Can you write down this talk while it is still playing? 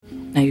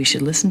Now you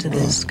should listen to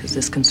this, because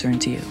this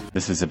concerns you.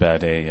 This is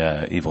about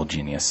a evil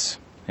genius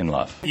in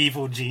love.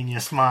 Evil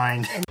genius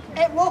mind.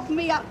 It woke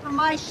me up from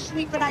my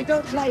sleep and I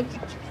don't like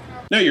it.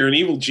 No, you're an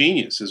evil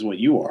genius is what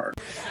you are.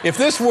 If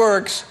this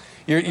works,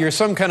 you're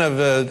some kind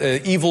of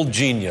evil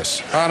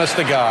genius, honest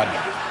to God.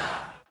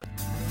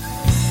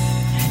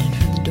 Headed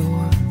for the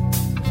door,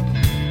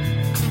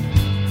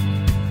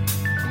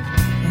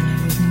 and I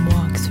wouldn't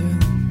walk through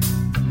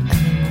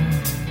anymore.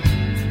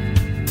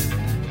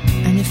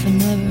 And if I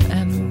never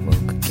ever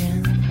woke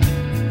again,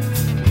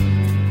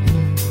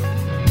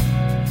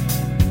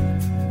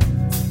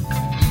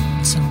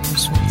 it's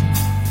almost worth it.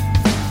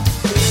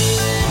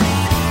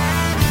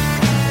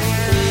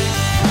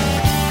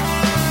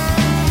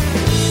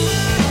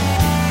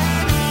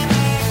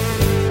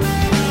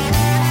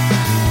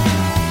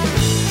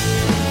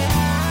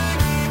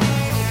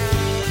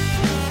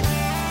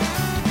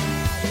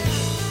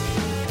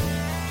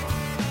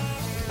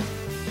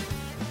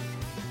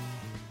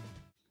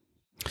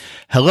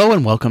 Hello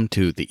and welcome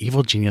to the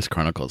Evil Genius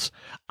Chronicles.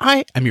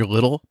 I am your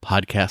little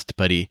podcast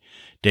buddy,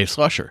 Dave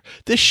Slusher.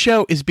 This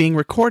show is being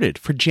recorded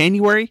for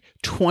January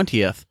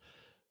 20th,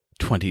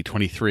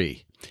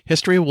 2023.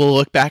 History will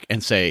look back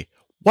and say,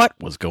 what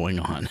was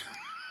going on?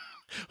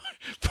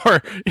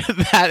 For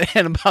that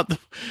and about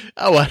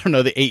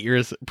the 8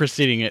 years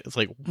preceding it, it's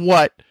like,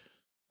 what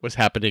was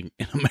happening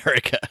in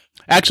America?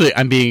 Actually,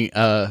 I'm being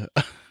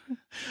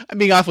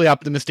awfully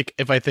optimistic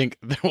if I think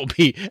there will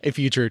be a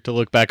future to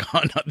look back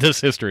on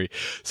this history.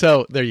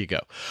 So there you go.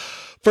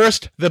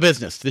 First, the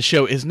business. This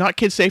show is not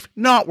kid safe,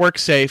 not work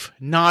safe,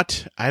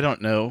 not,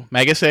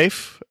 MAGA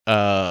safe,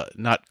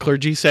 not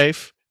clergy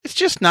safe. It's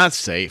just not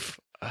safe.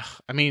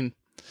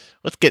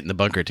 Let's get in the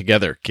bunker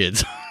together,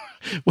 kids.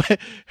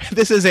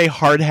 This is a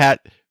hard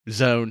hat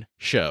zone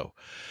show.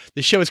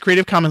 This show is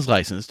Creative Commons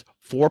licensed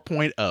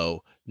 4.0.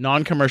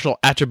 Non-commercial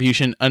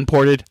attribution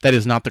unported. That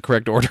is not the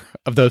correct order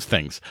of those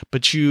things,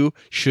 but you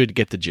should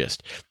get the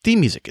gist.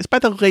 Theme music is by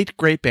the late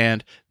great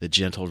band, The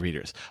Gentle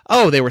Readers.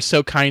 Oh, they were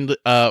so kind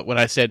when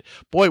I said,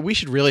 boy, we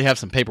should really have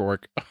some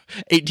paperwork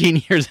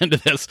 18 years into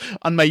this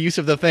on my use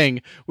of the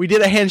thing. We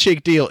did a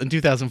handshake deal in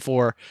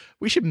 2004.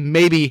 We should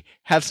maybe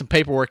have some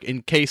paperwork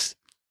in case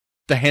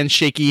the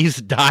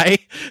handshakies die,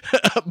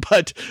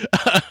 but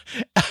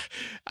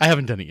I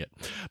haven't done it yet.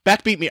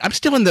 Backbeat me. I'm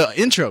still in the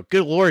intro.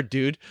 Good Lord,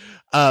 dude.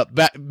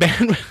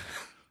 Bandwidth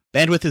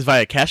is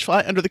via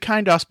Cashfly under the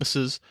kind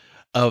auspices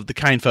of the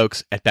kind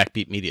folks at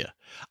Backbeat Media.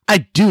 I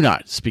do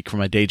not speak for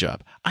my day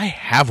job. I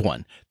have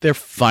one. They're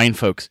fine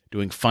folks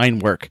doing fine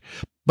work,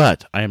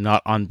 but I am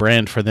not on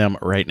brand for them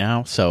right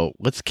now, so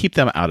let's keep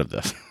them out of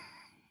this.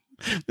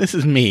 This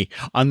is me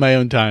on my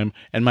own time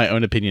and my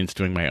own opinions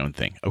doing my own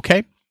thing,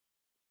 okay?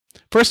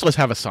 First, let's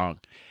have a song.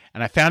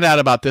 And I found out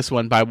about this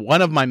one by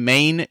one of my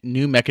main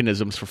new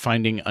mechanisms for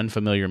finding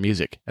unfamiliar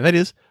music. And that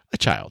is a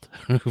child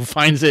who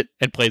finds it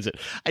and plays it.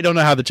 I don't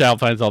know how the child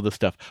finds all this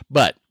stuff.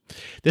 But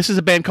this is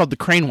a band called the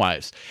Crane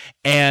Wives.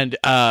 And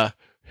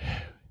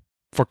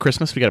for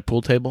Christmas, we got a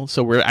pool table.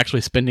 So we're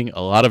actually spending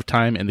a lot of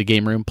time in the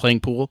game room playing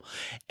pool.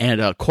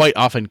 And quite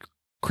often,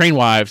 Crane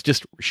Wives,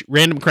 just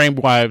random Crane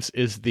Wives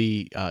is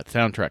the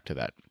soundtrack to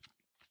that.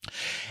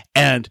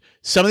 And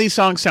some of these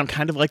songs sound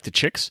kind of like the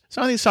Chicks.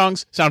 Some of these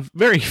songs sound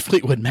very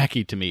Fleetwood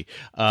Mac-y to me.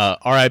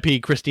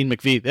 R.I.P. Christine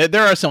McVie.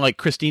 There are some like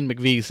Christine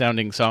McVie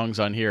sounding songs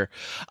on here.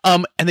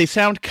 And they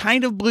sound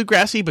kind of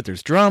bluegrassy, but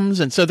there's drums.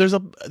 And so there's a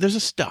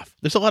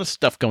lot of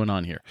stuff going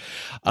on here.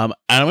 And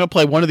I'm going to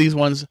play one of these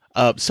ones.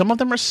 Some of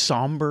them are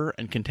somber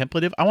and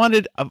contemplative.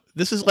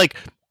 This is like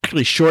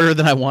actually shorter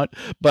than I want,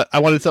 but I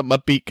wanted something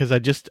upbeat because I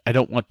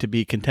don't want to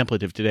be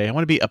contemplative today. I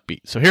want to be upbeat.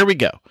 So here we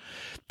go.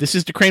 This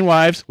is the Crane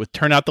Wives with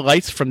Turn Out the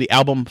Lights from the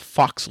album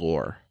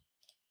Foxlore.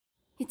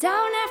 You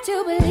don't have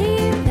to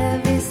believe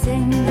every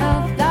single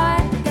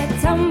thought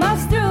that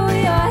tumbles through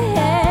your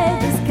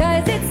head just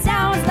 'cause it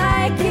sounds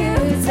like you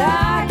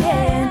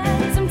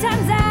talking.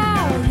 Sometimes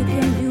all you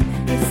can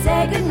do is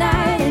say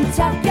goodnight and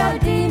tuck your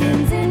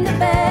demons in the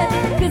bed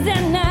 'cause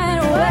they're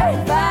not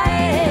worth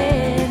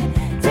fighting.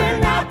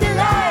 Turn out the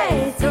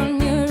lights on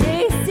your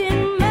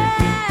racing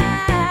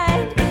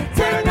mind.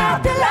 Turn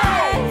out the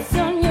lights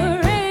on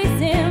your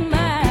racing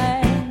mind.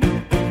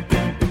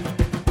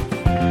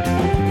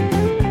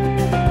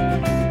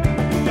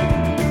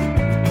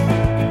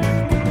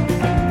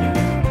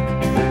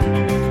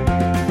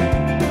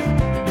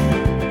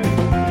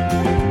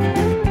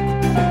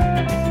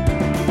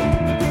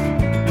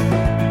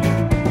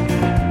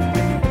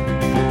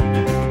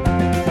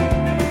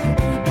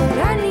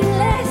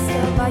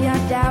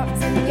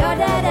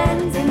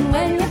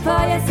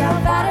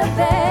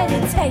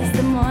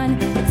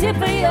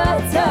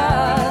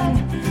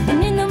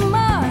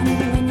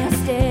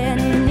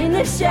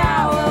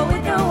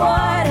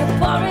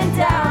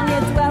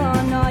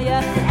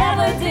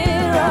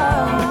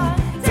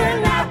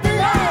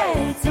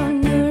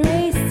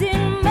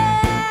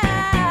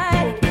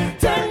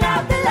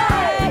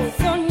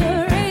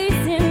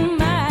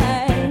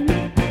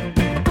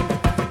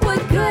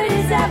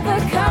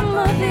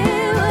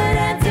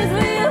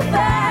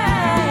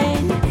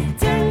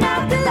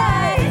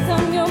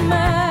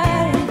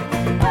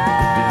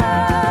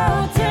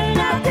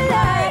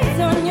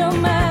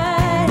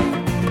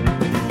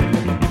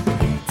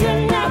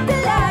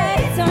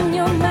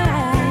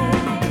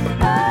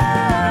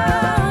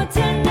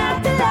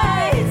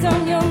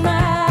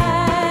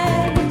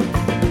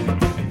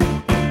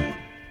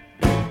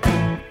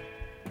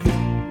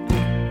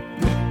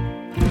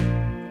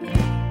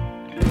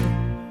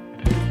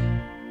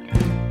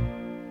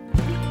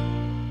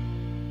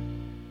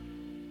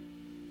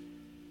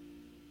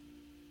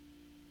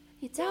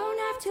 You don't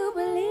have to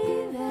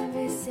believe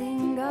every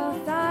single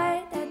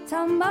thought that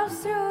tumbles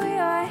through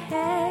your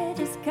head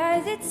just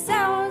 'cause it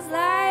sounds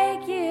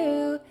like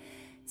you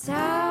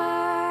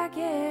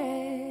talking.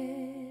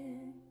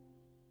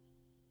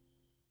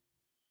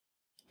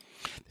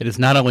 It is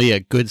not only a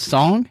good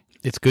song,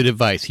 it's good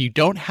advice. You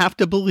don't have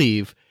to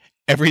believe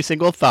every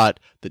single thought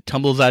that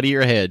tumbles out of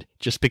your head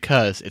just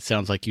because it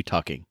sounds like you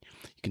talking.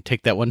 You can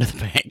take that one to the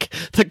bank.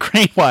 The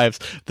Crane Wives.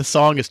 The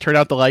song is "Turn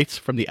Out the Lights"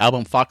 from the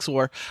album Fox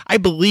War. I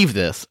believe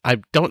this.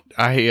 I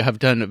have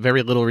done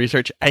very little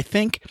research. I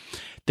think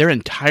their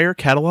entire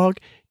catalog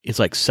is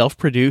like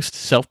self-produced,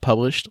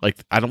 self-published. Like,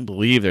 I don't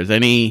believe there's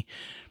any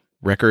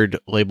record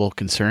label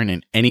concern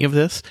in any of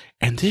this.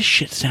 And this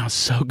shit sounds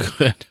so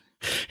good.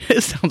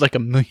 It sounds like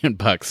 $1 million.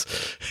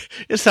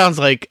 It sounds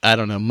like, I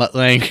don't know, Mutt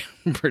Lange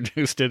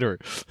produced it, or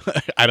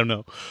I don't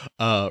know,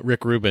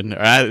 Rick Rubin.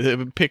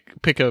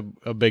 Pick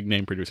a big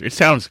name producer. It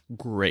sounds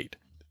great,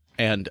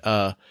 and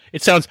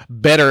it sounds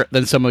better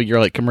than some of your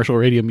like commercial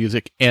radio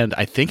music. And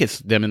I think it's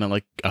them in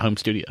like a home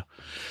studio.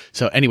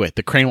 So anyway,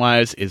 the Crane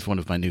Wives is one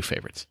of my new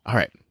favorites. All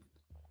right.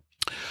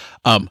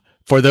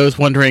 For those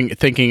wondering,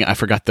 thinking I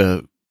forgot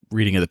the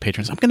reading of the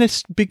patrons, I'm going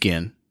to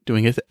begin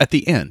doing it at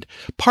the end,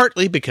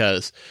 partly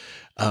because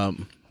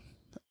when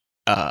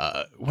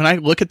I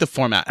look at the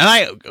format,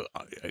 and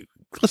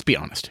let's be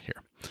honest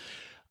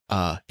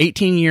here,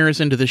 18 years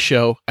into the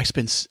show,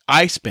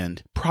 I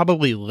spend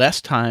probably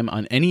less time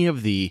on any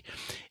of the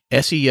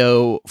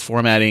SEO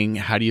formatting,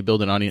 how do you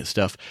build an audience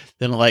stuff,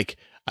 than like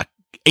a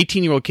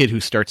 18-year-old kid who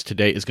starts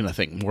today is going to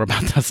think more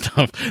about that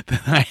stuff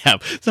than I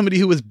have. Somebody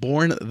who was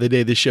born the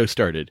day this show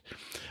started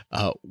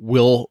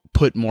will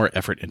put more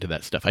effort into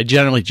that stuff. I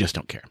generally just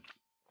don't care.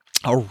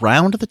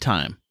 Around the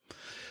time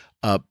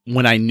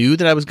when I knew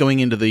that I was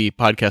going into the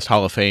Podcast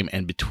Hall of Fame,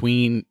 and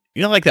between,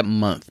 like that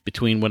month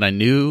between when I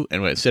knew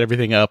and when I set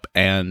everything up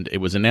and it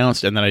was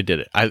announced and then I did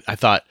it, I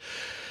thought,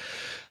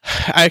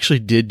 I actually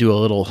did do a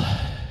little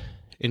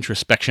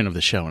introspection of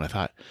the show, and I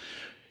thought,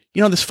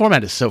 this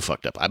format is so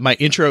fucked up. My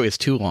intro is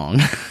too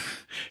long.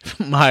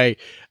 My,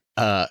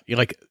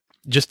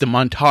 just the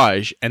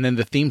montage and then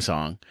the theme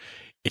song,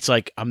 it's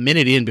like a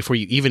minute in before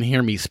you even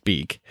hear me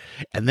speak.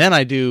 And then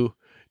I do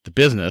the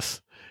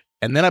business,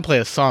 and then I play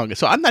a song.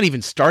 So I'm not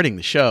even starting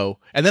the show.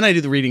 And then I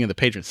do the reading of the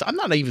patrons. So I'm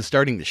not even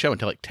starting the show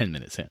until like 10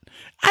 minutes in.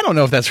 I don't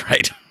know if that's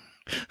right.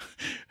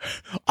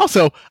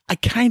 Also, I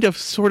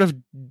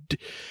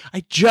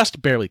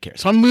just barely care.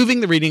 So I'm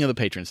moving the reading of the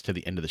patrons to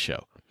the end of the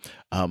show.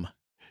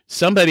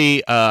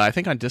 Somebody, I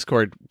think on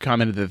Discord,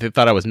 commented that they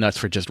thought I was nuts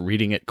for just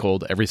reading it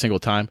cold every single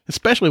time,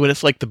 especially when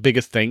it's like the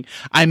biggest thing.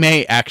 I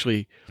may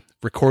actually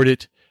record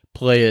it,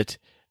 play it,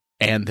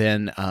 and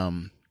then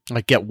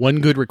get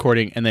one good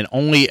recording and then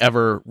only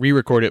ever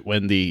re-record it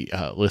when the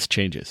list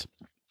changes.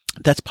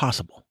 That's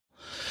possible.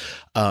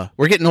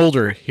 We're getting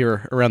older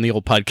here around the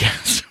old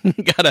podcast.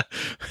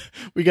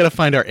 we gotta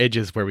find our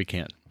edges where we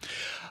can.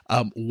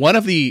 One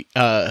of the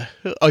a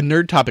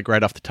nerd topic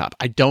right off the top.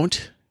 I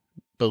don't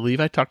believe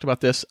I talked about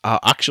this.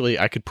 Actually,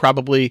 I could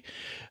probably,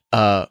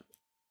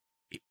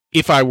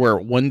 if I were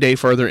one day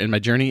further in my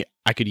journey,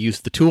 I could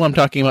use the tool I'm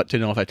talking about to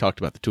know if I talked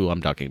about the tool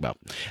I'm talking about,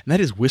 and that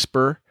is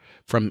Whisper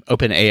from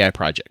OpenAI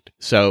project.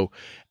 So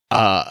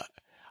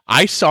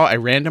I saw a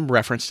random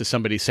reference to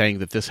somebody saying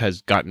that this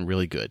has gotten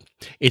really good.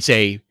 It's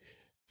a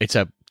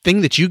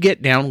thing that you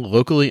get down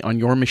locally on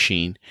your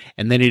machine,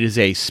 and then it is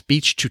a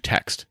speech to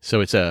text.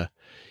 So it's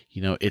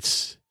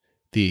it's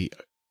the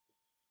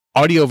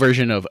audio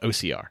version of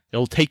OCR.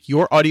 It'll take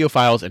your audio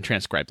files and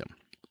transcribe them.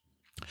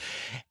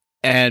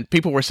 And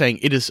people were saying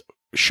it is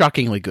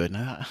shockingly good. And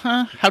I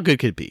thought, how good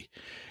could it be?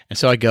 And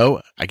so I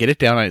get it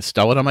down, I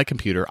install it on my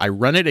computer, I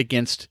run it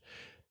against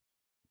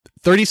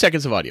 30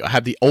 seconds of audio. I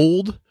have the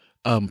old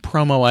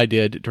promo I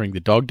did during the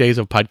Dog Days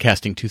of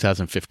Podcasting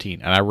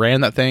 2015, and I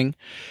ran that thing,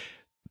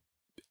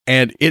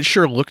 and it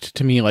sure looked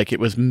to me like it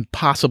was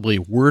possibly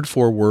word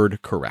for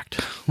word correct,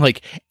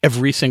 like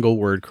every single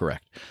word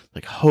correct.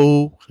 Like,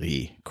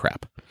 holy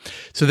crap.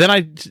 So then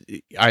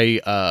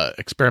I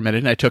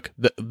experimented, and I took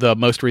the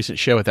most recent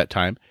show at that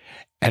time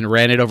and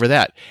ran it over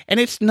that. And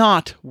it's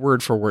not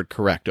word for word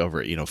correct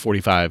over,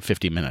 45,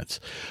 50 minutes.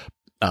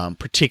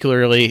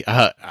 Particularly,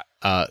 the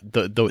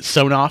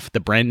Sonoff, the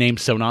brand name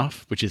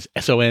Sonoff, which is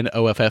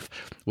SONOFF,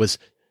 was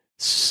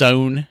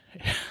sewn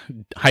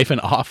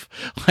 -off.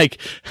 Like,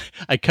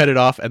 I cut it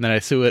off and then I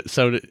sewed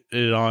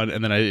it on,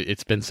 and then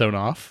it's been sewn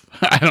off.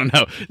 I don't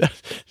know.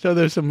 So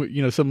there's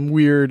some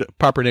weird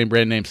proper name,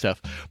 brand name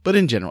stuff, but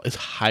in general, it's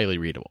highly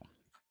readable.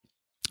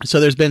 So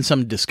there's been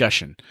some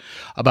discussion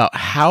about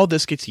how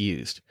this gets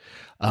used.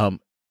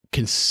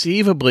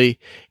 Conceivably,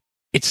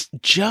 it's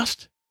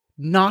just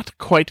not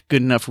quite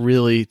good enough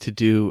really to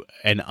do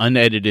an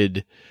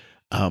unedited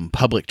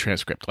public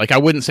transcript. Like, I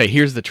wouldn't say,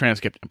 here's the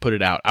transcript and put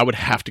it out. I would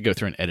have to go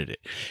through and edit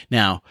it.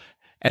 Now,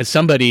 as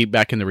somebody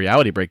back in the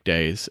Reality Break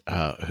days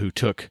who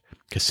took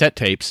cassette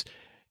tapes,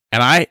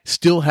 and I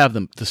still have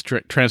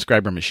the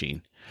transcriber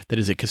machine, that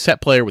is a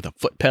cassette player with a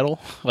foot pedal,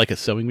 like a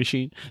sewing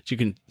machine,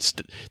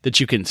 that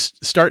you can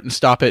start and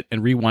stop it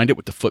and rewind it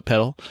with the foot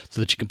pedal,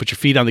 so that you can put your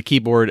feet on the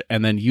keyboard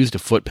and then use the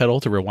foot pedal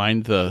to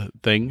rewind the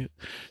thing,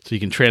 so you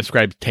can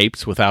transcribe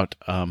tapes without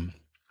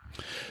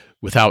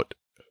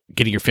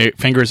getting your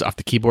fingers off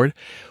the keyboard.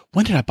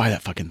 When did I buy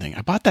that fucking thing?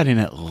 I bought that in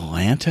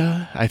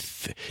Atlanta.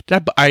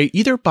 I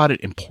either bought it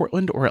in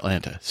Portland or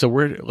Atlanta. So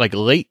we're like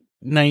late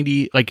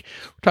 90, like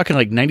we're talking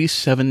like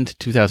 97 to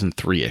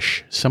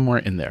 2003-ish, somewhere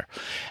in there.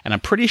 And I'm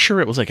pretty sure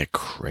it was like a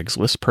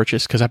Craigslist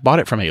purchase, because I bought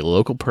it from a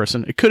local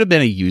person. It could have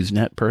been a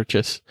Usenet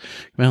purchase.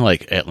 I mean,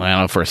 like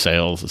Atlanta for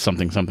sales,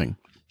 something.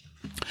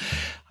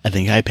 I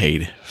think I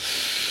paid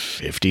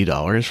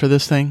 $50 for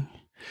this thing.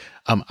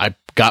 I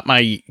got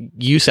my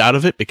use out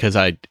of it because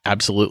I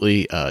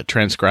absolutely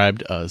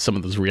transcribed some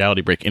of those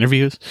Reality Break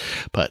interviews.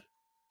 But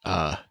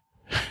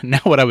now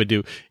what I would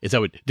do is I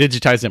would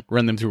digitize them,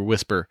 run them through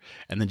Whisper,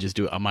 and then just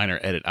do a minor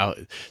edit out.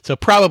 So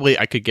probably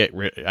I could get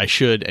rid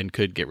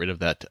of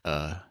that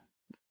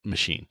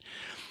machine.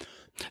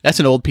 That's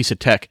an old piece of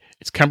tech.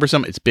 It's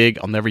cumbersome. It's big.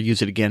 I'll never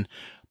use it again.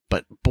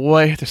 But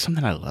boy, there's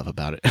something I love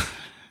about it.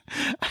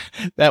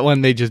 That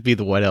one may just be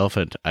the white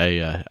elephant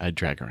I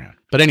drag around.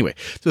 But anyway,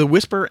 so the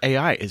Whisper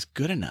AI is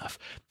good enough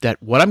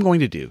that what I'm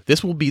going to do,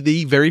 this will be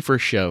the very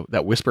first show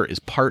that Whisper is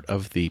part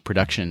of the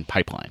production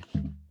pipeline.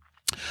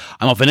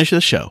 I'm going to finish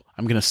this show.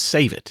 I'm going to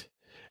save it,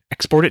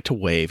 export it to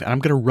Wave, and I'm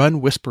going to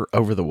run Whisper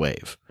over the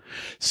Wave,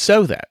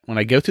 so that when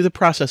I go through the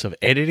process of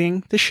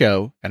editing the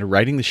show and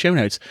writing the show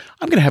notes,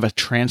 I'm going to have a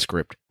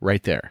transcript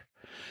right there.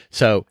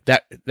 So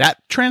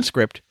that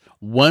transcript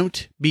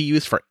won't be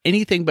used for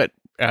anything but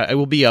it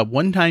will be a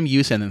one-time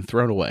use and then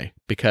thrown away,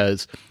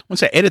 because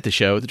once I edit the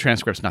show, the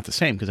transcript's not the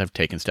same because I've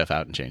taken stuff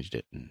out and changed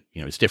it, and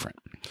it's different.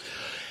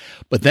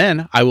 But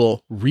then I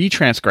will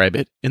retranscribe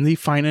it in the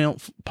final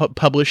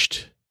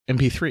published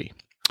MP3.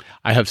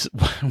 I have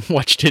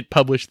watched it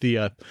publish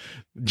the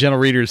Gentle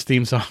Reader's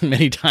theme song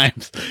many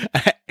times,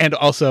 and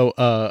also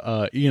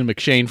Ian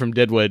McShane from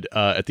Deadwood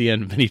at the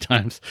end many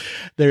times.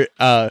 They're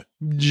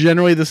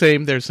generally the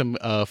same. There's some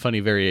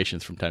funny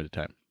variations from time to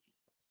time.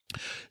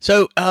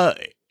 So,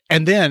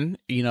 and then,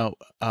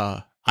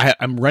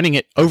 I'm running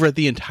it over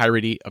the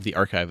entirety of the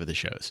archive of the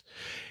shows.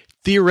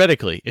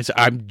 Theoretically,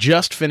 I'm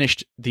just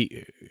finished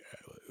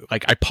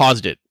I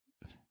paused it,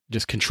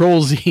 just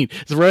Control-Z.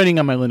 It's running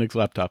on my Linux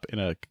laptop in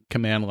a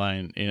command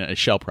line, in a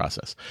shell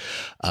process.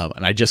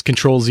 And I just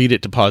Control-Z'd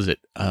it to pause it,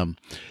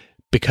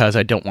 because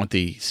I don't want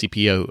the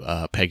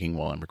CPU pegging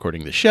while I'm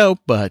recording the show.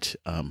 But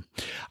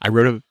I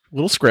wrote a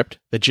little script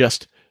that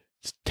just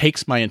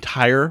takes my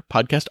entire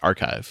podcast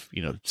archive,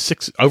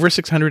 over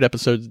 600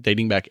 episodes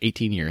dating back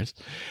 18 years,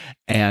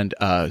 and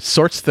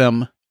sorts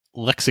them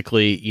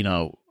lexically,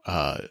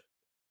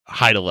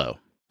 high to low,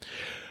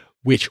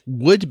 which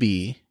would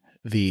be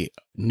the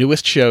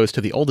newest shows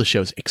to the oldest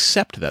shows,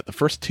 except that the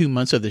first 2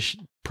 months of this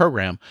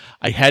program,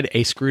 I had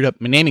a screwed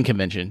up naming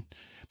convention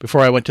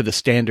before I went to the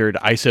standard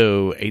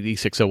ISO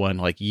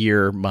 8601,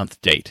 year, month,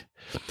 date.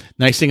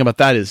 Nice thing about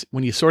that is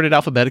when you sort it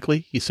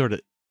alphabetically, you sort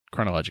it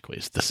chronologically.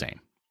 It's the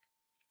same.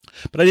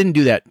 But I didn't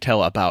do that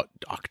till about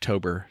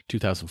October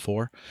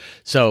 2004.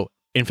 So,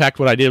 in fact,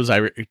 what I did was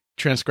I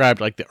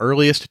transcribed the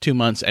earliest 2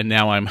 months, and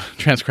now I'm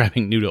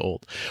transcribing new to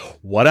old.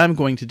 What I'm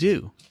going to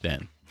do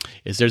then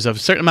is there's a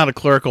certain amount of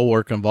clerical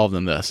work involved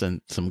in this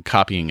and some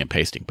copying and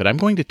pasting. But I'm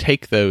going to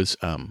take those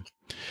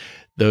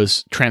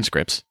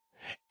transcripts,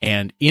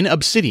 and in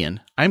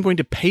Obsidian, I'm going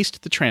to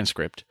paste the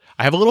transcript.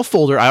 I have a little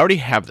folder. I already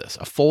have this,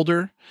 a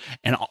folder,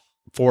 and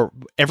for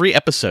every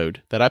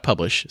episode that I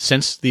publish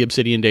since the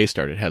Obsidian days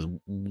started, has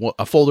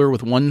a folder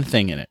with one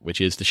thing in it,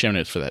 which is the show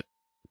notes for that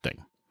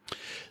thing.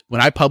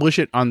 When I publish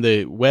it on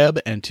the web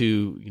and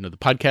to the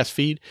podcast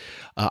feed,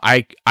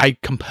 I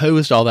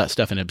composed all that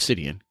stuff in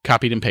Obsidian,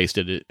 copied and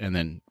pasted it, and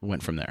then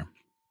went from there.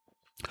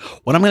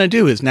 What I'm going to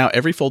do is now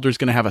every folder is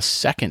going to have a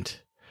second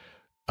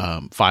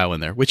file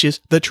in there, which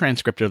is the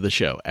transcript of the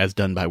show as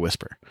done by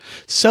Whisper,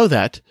 so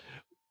that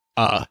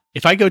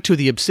if I go to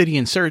the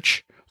Obsidian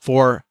search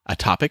for a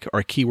topic or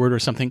a keyword or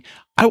something,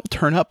 I will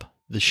turn up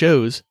the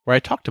shows where I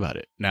talked about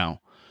it.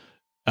 Now,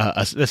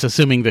 that's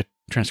assuming the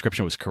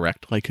transcription was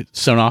correct.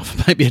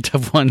 Sonoff might be a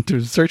tough one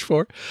to search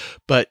for,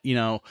 but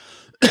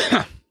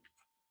that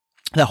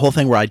whole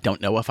thing where I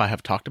don't know if I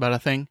have talked about a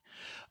thing,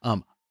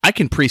 I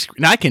can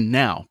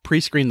now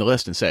pre-screen the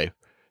list and say,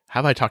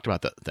 have I talked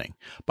about that thing?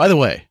 By the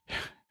way,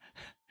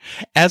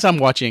 as I'm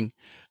watching,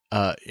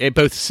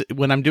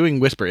 when I'm doing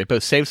Whisper, it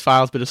both saves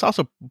files, but it's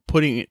also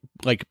printing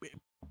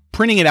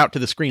it out to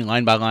the screen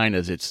line by line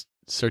as it's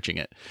searching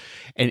it.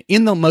 And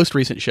in the most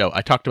recent show,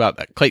 I talked about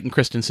Clayton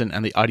Christensen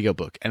and the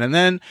audiobook. And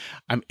then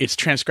it's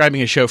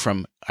transcribing a show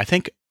from, I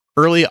think,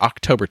 early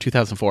October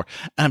 2004.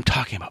 And I'm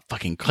talking about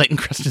fucking Clayton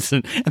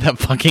Christensen and that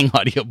fucking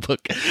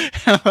audiobook.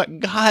 And I'm like,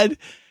 God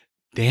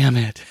damn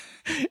it.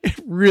 It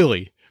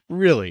really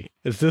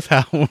is this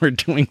how we're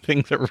doing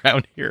things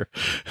around here?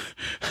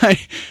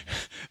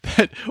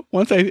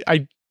 Once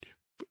I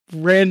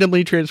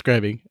randomly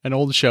transcribing an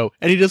old show,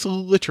 and he just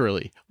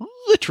literally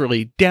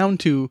down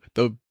to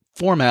the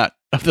format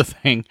of the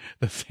thing,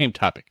 the same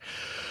topic.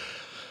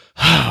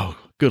 Oh,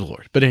 good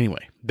Lord. But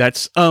anyway,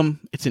 that's,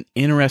 it's an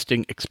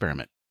interesting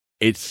experiment.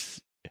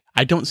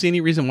 I don't see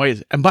any reason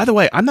why. And by the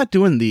way, I'm not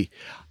doing the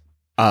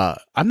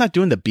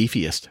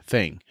beefiest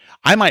thing.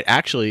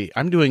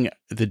 I'm doing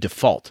the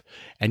default,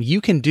 and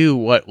you can do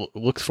what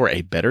looks for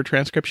a better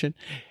transcription.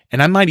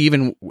 And I might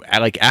even,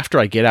 like,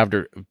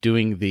 after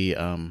doing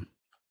the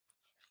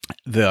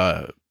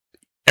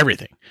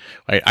everything,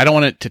 right? I don't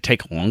want it to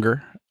take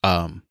longer,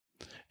 and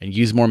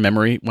use more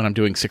memory when I'm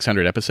doing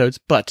 600 episodes,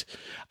 but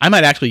I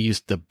might actually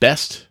use the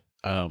best,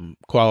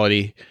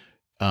 quality,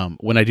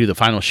 when I do the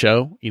final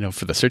show,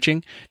 for the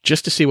searching,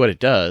 just to see what it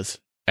does.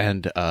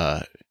 And,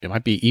 it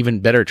might be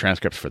even better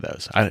transcripts for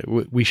those.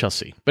 We shall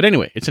see. But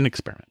anyway, it's an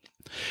experiment.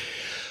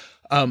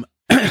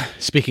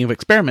 Speaking of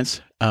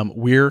experiments,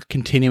 we're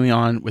continuing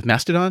on with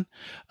Mastodon.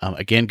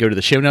 Again, go to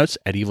the show notes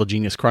at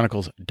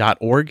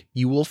evilgeniuschronicles.org.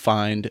 You will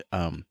find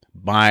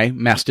my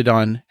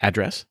Mastodon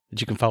address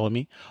that you can follow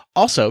me.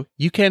 Also,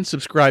 you can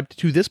subscribe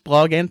to this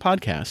blog and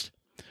podcast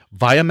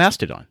via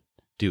Mastodon.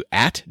 Do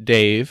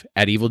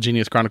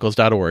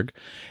 @Dave@evilgeniuschronicles.org,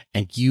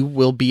 and you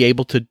will be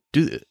able to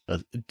do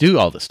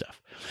all this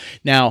stuff.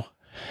 Now,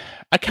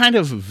 I kind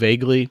of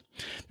vaguely,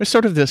 there's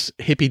sort of this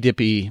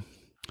hippy-dippy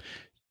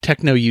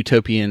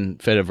techno-utopian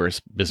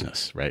Fediverse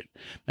business, right?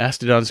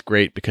 Mastodon's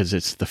great because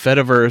it's the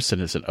Fediverse and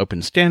it's an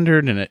open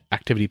standard and an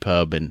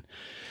ActivityPub, and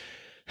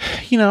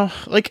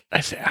like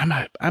I say,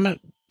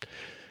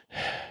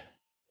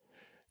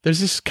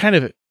 there's this kind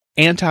of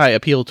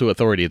anti-appeal to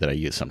authority that I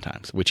use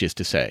sometimes, which is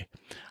to say,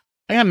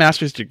 I got a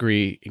master's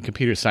degree in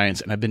computer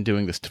science and I've been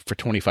doing this for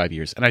 25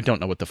 years and I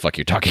don't know what the fuck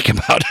you're talking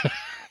about.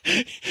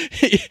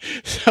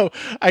 So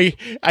I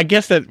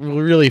guess that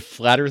really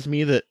flatters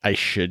me that I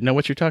should know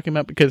what you're talking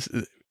about, because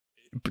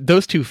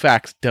those two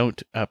facts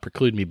don't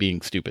preclude me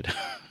being stupid.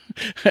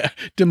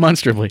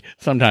 Demonstrably,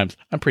 sometimes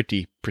I'm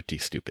pretty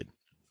stupid.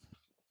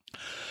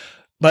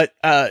 But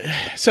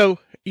so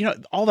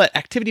all that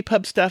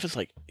ActivityPub stuff is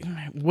like,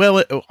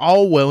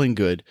 all well and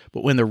good,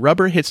 but when the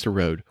rubber hits the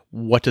road,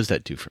 what does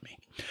that do for me?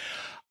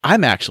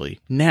 I'm actually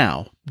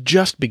now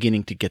just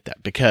beginning to get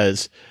that,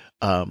 because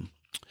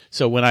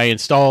so when I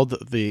installed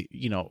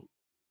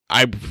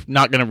I'm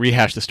not going to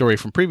rehash the story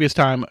from previous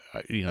time.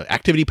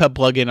 ActivityPub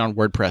plugin on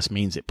WordPress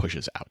means it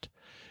pushes out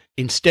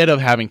instead of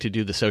having to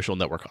do the social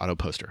network auto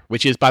poster,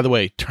 which is, by the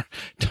way,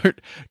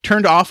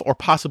 turned off or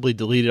possibly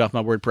deleted off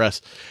my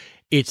WordPress.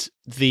 It's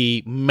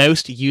the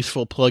most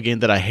useful plugin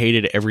that I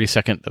hated every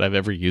second that I've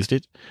ever used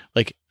it.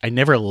 Like, I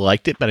never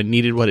liked it, but I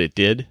needed what it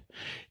did.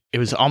 It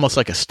was almost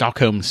like a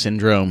Stockholm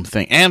Syndrome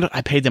thing. And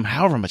I paid them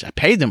however much. I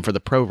paid them for the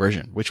pro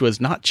version, which was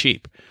not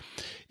cheap.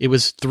 It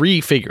was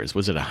 3 figures.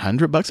 Was it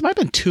 $100? It might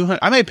have been $200.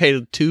 I may have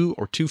paid $200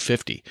 or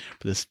 $250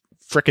 for this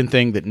frickin'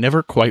 thing that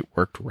never quite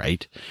worked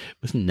right.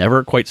 It was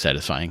never quite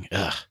satisfying.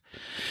 Ugh.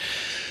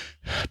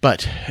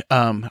 But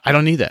I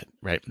don't need that,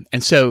 right?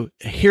 And so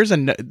here's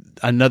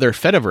another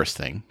Fediverse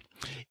thing,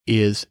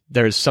 is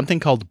there's something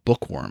called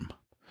Bookworm.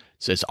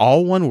 So it's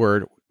all one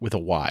word with a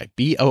Y.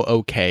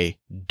 BOOKWYRM.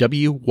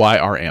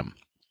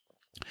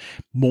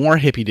 More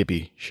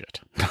hippy-dippy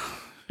shit.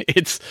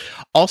 It's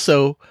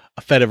also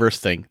a Fediverse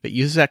thing that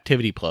uses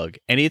ActivityPlug,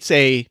 and it's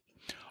a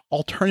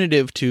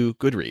alternative to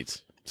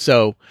Goodreads.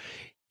 So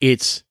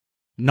it's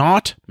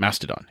not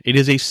Mastodon. It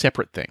is a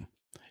separate thing.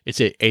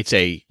 It's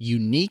a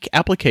unique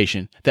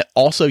application that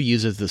also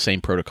uses the same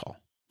protocol.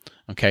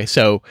 Okay,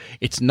 so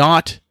it's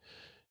not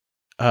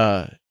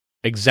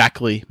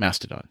exactly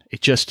Mastodon. It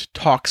just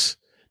talks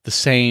the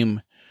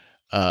same.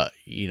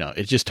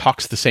 It just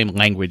talks the same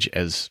language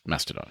as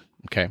Mastodon.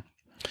 Okay,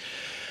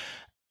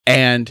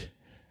 and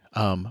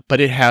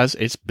but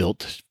it's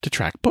built to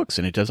track books,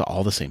 and it does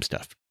all the same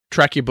stuff.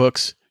 Track your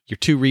books, your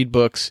to-read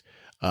books.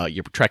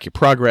 You track your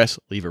progress,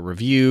 leave a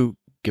review,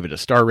 give it a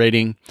star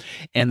rating,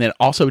 and then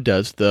also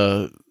does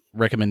the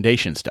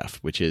recommendation stuff,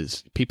 which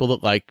is people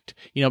that liked,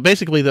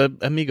 basically the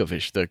Amigo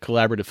Fish, the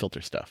collaborative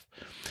filter stuff.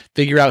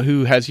 Figure out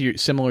who has your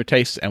similar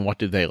tastes and what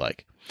do they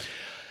like.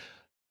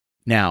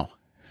 Now,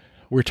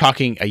 we're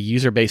talking a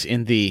user base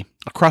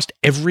across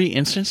every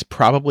instance,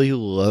 probably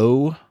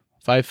low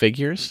 5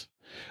 figures.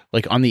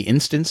 Like on the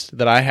instance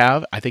that I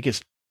have, I think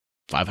it's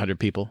 500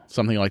 people,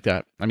 something like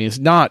that. I mean, it's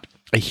not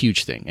a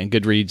huge thing. And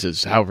Goodreads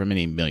is however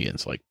many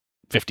millions, like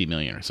 50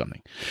 million or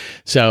something.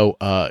 So,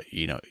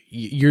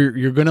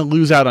 you're going to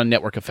lose out on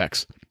network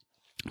effects.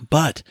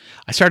 But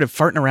I started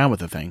farting around with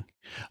the thing.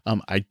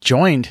 I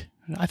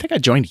think I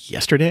joined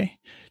yesterday,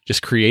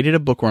 just created a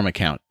Bookworm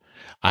account.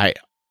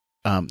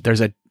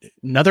 There's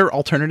another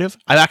alternative.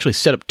 I've actually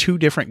set up 2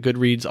 different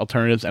Goodreads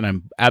alternatives, and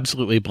I'm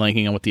absolutely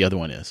blanking on what the other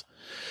one is.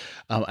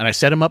 And I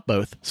set them up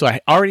both. So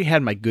I already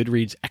had my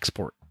Goodreads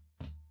export,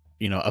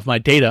 of my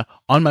data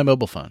on my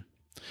mobile phone.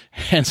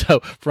 And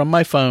so from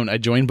my phone, I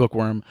joined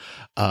Bookworm.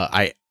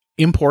 I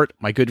import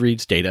my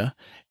Goodreads data,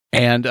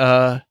 and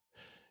of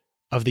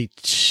the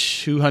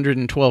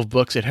 212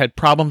 books, it had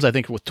problems, I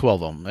think, with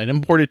 12 of them. It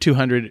imported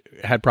 200,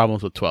 had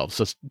problems with 12.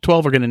 So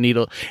 12 are going to need,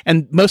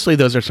 and mostly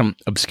those are some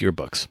obscure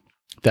books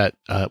that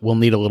will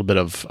need a little bit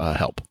of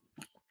help.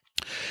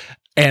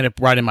 And it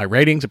brought in my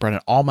ratings, it brought in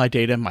all my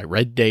data, my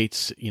read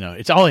dates,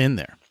 it's all in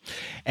there.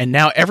 And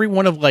now every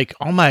one of like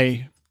all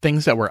my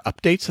things that were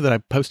updates that I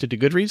posted to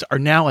Goodreads are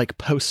now like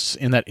posts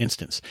in that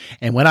instance.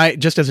 And when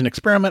just as an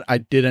experiment, I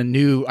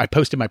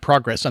posted my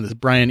progress on this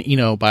Brian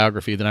Eno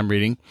biography that I'm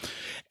reading.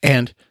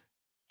 And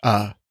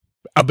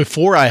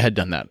before I had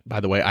done that, by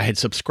the way, I had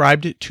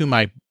subscribed to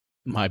my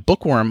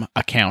Bookworm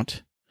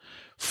account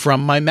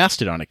from my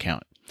Mastodon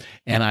account.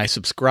 And I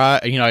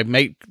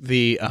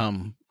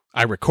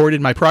I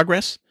recorded my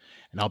progress,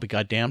 and I'll be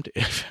goddamned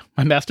if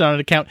my Mastodon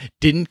account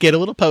didn't get a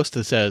little post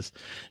that says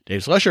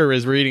Dave Slusher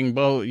is reading,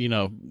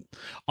 On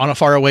a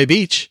Faraway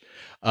Beach,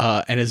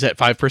 and is at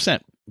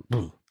 5%.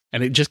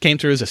 And it just came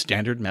through as a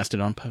standard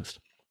Mastodon post.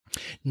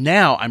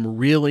 Now I'm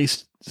really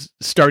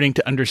starting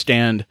to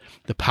understand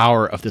the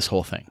power of this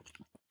whole thing.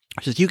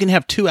 Because you can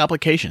have two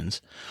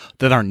applications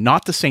that are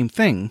not the same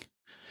thing,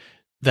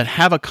 that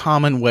have a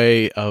common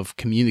way of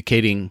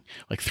communicating,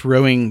 like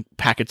throwing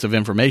packets of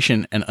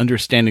information and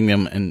understanding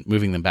them and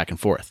moving them back and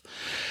forth.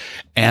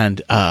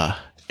 And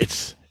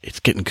it's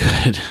getting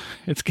good.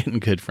 It's getting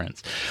good,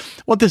 friends.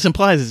 What this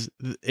implies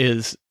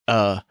is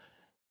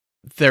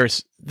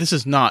this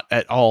is not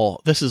at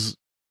all, this is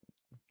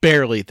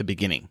barely at the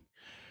beginning.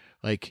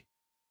 Like,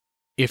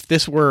 if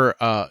this were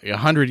a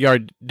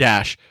 100-yard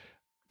dash,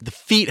 the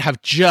feet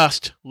have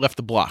just left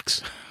the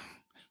blocks.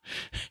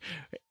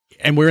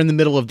 And we're in the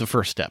middle of the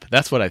first step.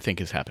 That's what I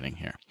think is happening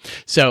here.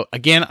 So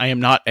again, I am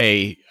not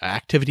a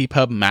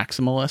ActivityPub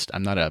maximalist.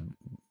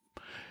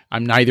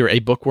 I'm neither a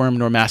Bookworm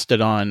nor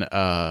Mastodon.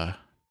 I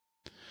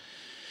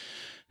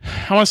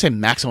want to say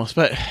maximalist,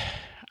 but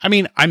I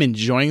mean, I'm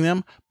enjoying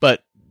them,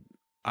 but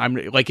I'm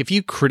like, if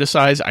you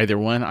criticize either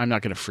one, I'm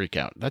not going to freak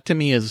out. That to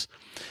me is,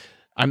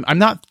 I'm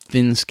not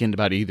thin-skinned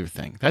about either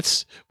thing.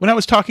 That's when I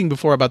was talking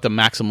before about the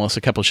maximalist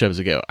a couple shows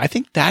ago. I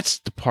think that's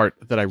the part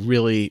that I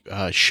really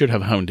should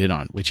have honed in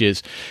on, which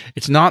is,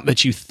 it's not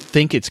that you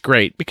think it's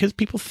great, because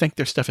people think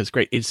their stuff is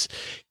great. It's,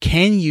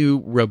 can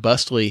you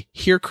robustly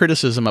hear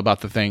criticism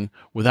about the thing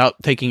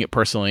without taking it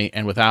personally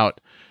and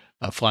without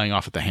flying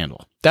off at the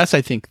handle? That's,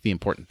 I think, the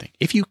important thing.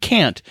 If you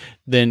can't,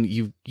 then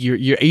you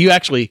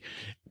actually,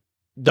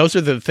 those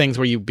are the things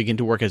where you begin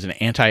to work as an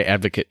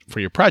anti-advocate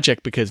for your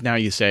project, because now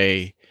you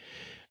say,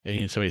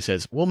 and somebody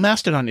says, well,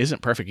 Mastodon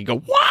isn't perfect. You go,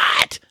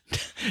 what?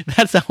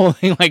 That's the whole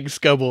thing. Like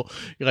Scoble,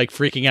 you're like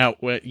freaking out,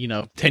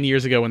 10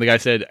 years ago when the guy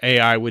said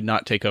AI would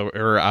not take over,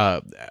 or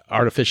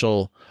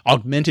artificial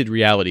augmented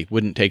reality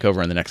wouldn't take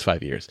over in the next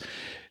 5 years.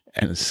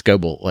 And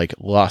Scoble like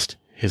lost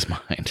his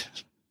mind,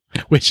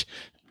 which,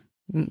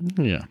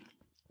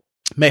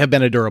 may have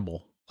been a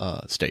durable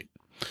state.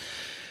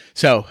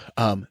 So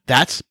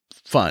that's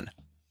fun.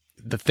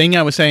 The thing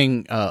I was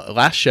saying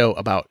last show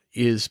about,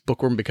 is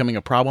Bookworm becoming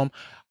a problem?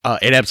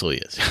 It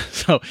absolutely is.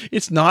 So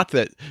it's not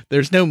that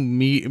there's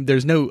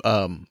no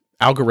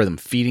algorithm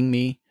feeding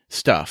me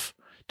stuff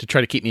to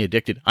try to keep me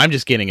addicted. I'm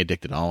just getting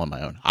addicted all on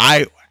my own.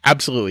 I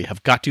absolutely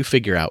have got to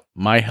figure out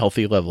my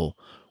healthy level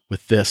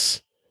with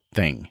this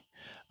thing.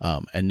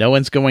 And no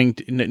one's trying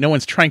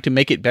to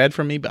make it bad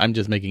for me, but I'm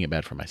just making it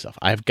bad for myself.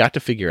 I've got to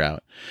figure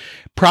out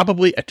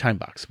probably a time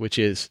box, which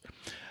is,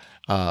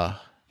 I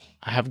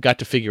have got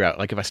to figure out,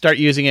 like, if I start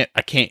using it,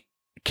 I can't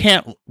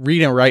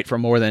read and write for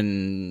more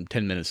than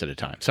 10 minutes at a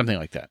time, something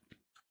like that.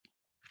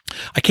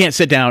 I can't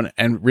sit down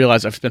and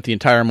realize I've spent the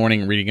entire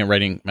morning reading and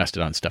writing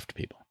Mastodon stuff to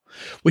people,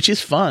 which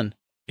is fun.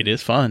 It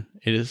is fun.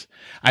 It is.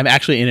 I'm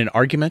actually in an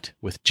argument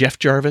with Jeff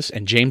Jarvis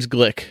and James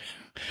Glick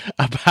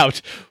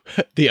about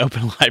the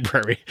Open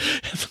Library.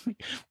 It's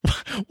like,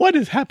 what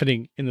is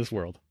happening in this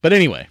world? But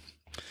anyway,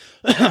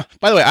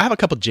 by the way, I have a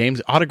couple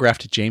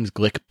autographed James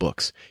Glick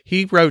books.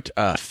 He wrote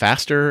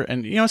Faster,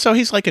 and so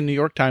he's like a New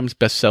York Times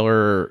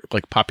bestseller,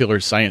 like popular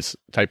science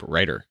type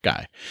writer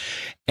guy.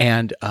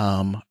 And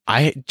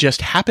I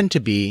just happened to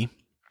be,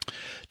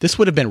 this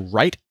would have been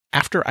right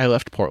after I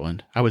left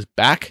Portland. I was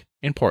back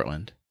in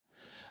Portland,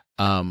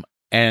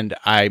 and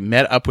I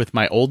met up with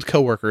my old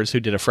coworkers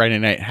who did a Friday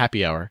night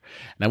happy hour.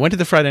 And I went to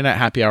the Friday night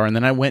happy hour, and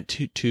then I went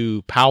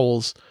to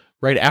Powell's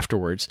right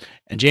afterwards,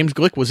 and James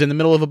Glick was in the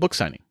middle of a book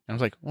signing. And I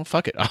was like, well,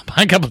 fuck it. I'll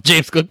buy a couple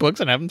James Glick books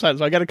and have them signed.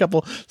 So I got a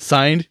couple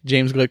signed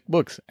James Glick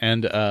books,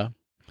 and there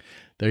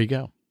you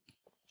go.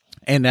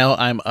 And now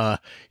I'm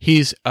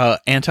he's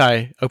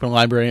anti-open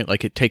library,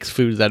 like it takes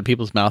food out of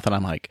people's mouth, and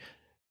I'm like,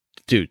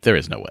 dude, there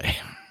is no way.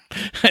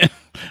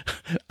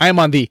 I am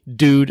on the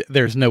dude,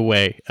 there's no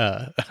way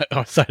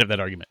side of that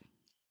argument.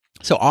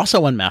 So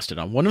also on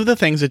Mastodon, one of the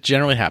things that's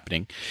generally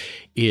happening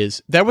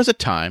is there was a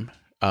time,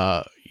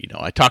 I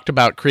talked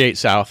about Create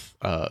South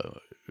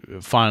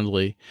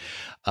fondly,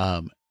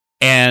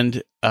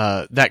 and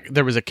that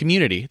there was a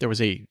community. There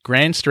was a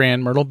Grand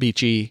Strand, Myrtle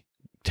Beachy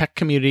tech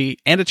community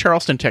and a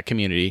Charleston tech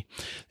community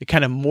that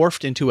kind of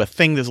morphed into a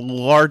thing that's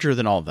larger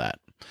than all of that.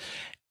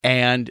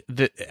 And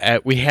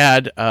we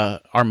had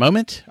our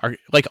moment,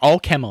 like all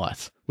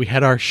Camelots. We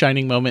had our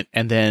shining moment,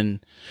 and then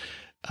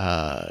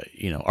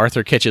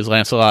Arthur catches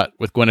Lancelot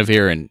with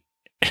Guinevere, and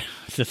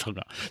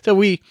so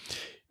we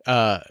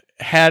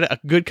had a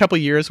good couple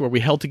years where we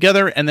held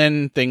together, and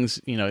then things,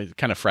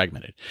 kind of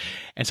fragmented.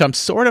 And so I'm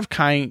sort of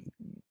kind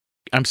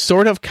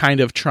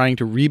of trying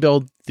to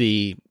rebuild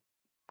the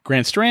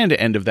Grand Strand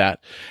end of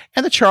that.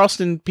 And the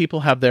Charleston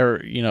people have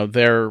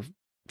their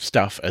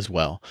stuff as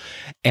well.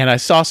 And I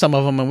saw some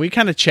of them, and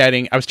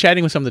I was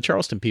chatting with some of the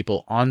Charleston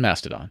people on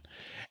Mastodon.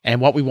 And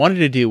what we wanted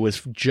to do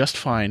was just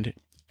find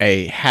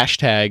a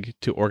hashtag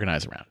to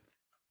organize around.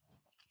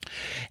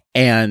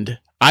 And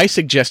I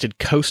suggested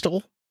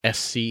Coastal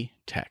SC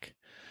Tech.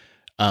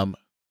 And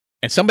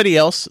somebody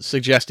else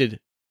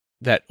suggested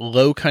that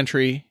Low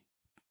Country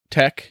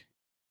Tech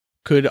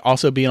could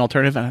also be an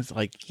alternative. And I was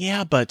like,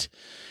 yeah, but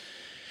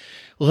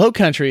Low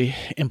Country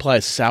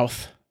implies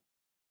south,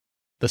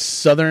 the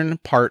southern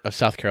part of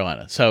South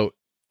Carolina. So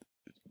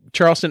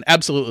Charleston,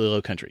 absolutely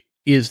Low Country.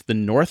 Is the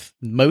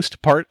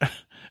northmost part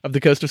of the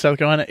coast of South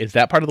Carolina, is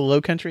that part of the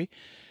Low Country?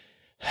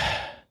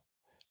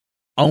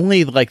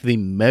 Only like the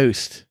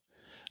most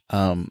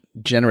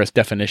generous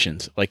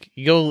definitions. Like,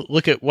 you go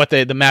look at what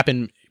the map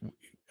in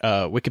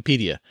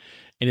Wikipedia,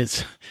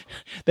 and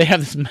they have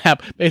this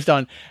map based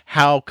on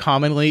how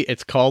commonly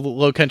it's called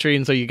Low Country,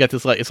 and so you get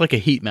this it's like a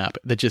heat map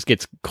that just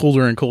gets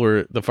cooler and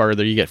cooler the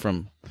farther you get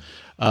from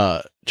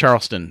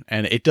Charleston,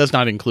 and it does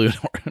not include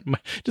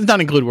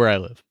where I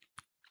live.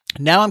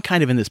 Now I'm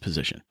kind of in this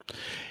position.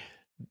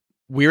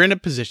 We're in a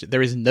position.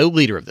 There is no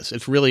leader of this.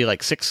 It's really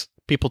like 6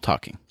 people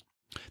talking.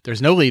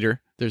 There's no leader.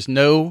 There's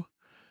no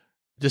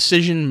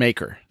decision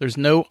maker. There's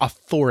no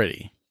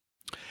authority.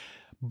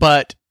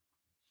 But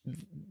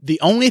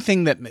the only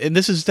thing and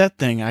this is that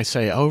thing I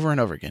say over and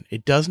over again,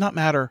 it does not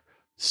matter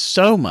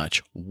so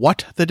much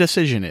what the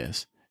decision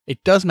is.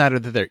 It does matter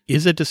that there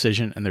is a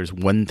decision and there's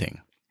one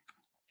thing.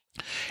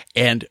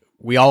 And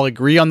we all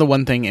agree on the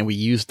one thing, and we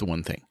use the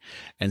one thing.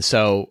 And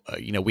so,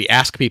 we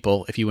ask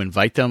people, if you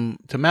invite them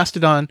to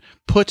Mastodon,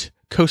 put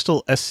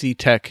Coastal SC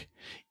Tech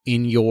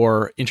in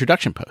your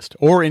introduction post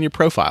or in your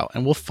profile,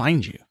 and we'll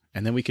find you.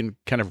 And then we can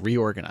kind of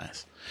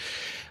reorganize.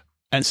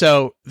 And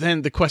so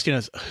then the question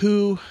is,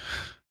 who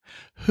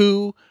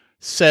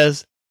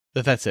says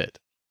that that's it?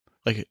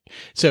 Like,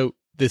 so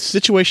the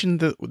situation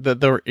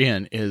that they're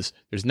in is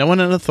there's no one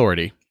in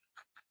authority.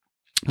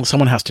 Well,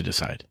 someone has to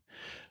decide.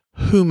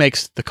 Who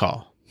makes the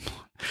call?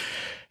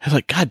 I was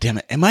like, God damn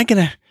it.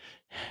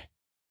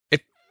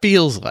 It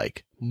feels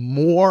like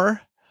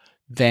more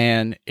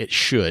than it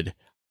should.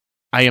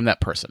 I am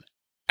that person.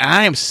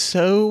 I am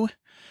so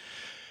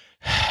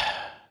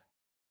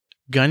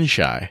gun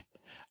shy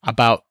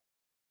about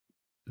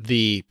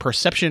the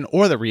perception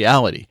or the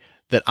reality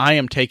that I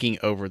am taking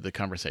over the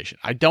conversation.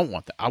 I don't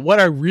want that. What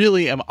I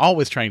really am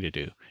always trying to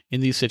do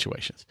in these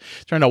situations,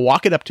 trying to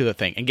walk it up to the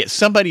thing and get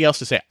somebody else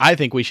to say, I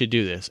think we should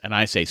do this. And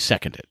I say,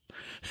 second it.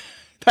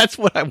 That's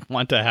what I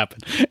want to happen.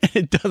 And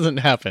it doesn't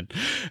happen.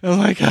 I'm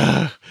like,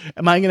 am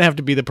I going to have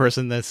to be the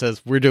person that says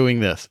we're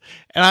doing this?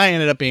 And I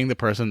ended up being the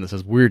person that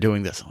says we're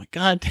doing this. I'm like,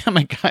 God damn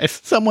it,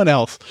 guys,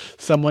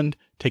 someone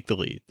take the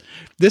lead.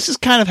 This is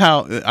kind of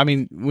how,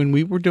 when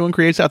we were doing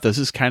Create South, this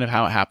is kind of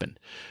how it happened,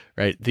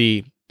 right?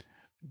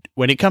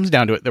 When it comes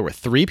down to it, there were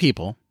 3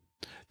 people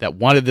that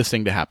wanted this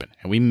thing to happen,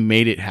 and we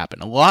made it happen.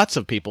 Lots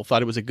of people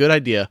thought it was a good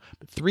idea,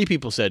 but 3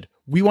 people said,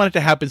 we want it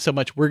to happen so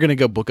much, we're going to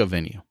go book a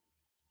venue.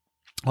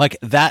 Like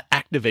that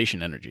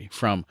activation energy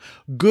from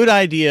good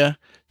idea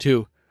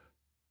to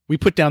we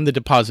put down the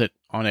deposit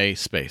on a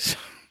space.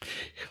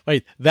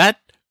 Like that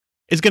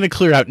is going to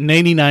clear out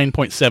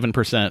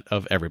 99.7%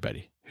 of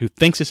everybody who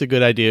thinks it's a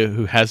good idea,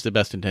 who has the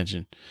best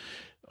intention,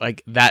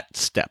 like that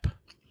step.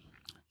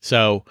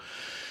 So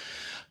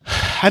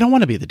I don't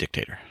want to be the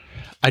dictator.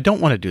 I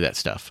don't want to do that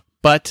stuff,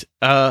 but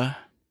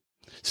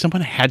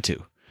someone had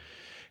to.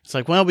 It's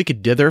like, well, we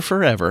could dither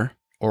forever,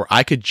 or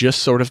I could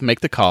just sort of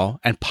make the call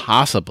and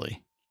possibly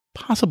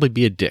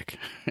be a dick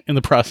in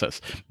the process.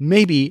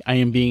 Maybe I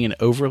am being an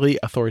overly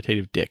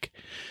authoritative dick.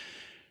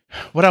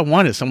 What I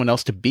want is someone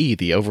else to be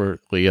the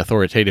overly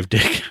authoritative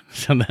dick,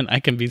 so then I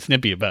can be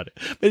snippy about it.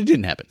 But it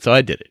didn't happen, so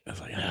I did it. I was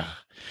like, ugh.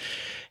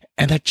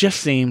 And that just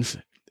seems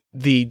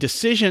the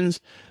decisions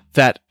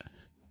that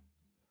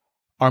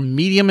are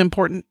medium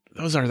important.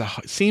 Those are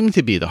seem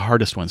to be the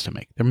hardest ones to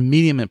make. They're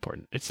medium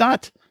important. It's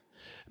not.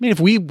 If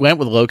we went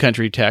with Low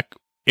Country Tech,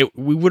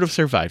 we would have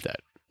survived that.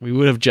 We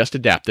would have just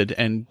adapted,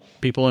 and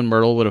people in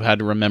Myrtle would have had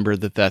to remember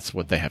that that's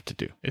what they have to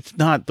do. It's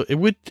not. It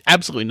would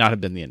absolutely not have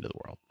been the end of the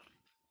world.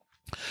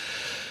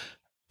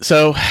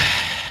 So,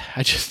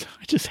 I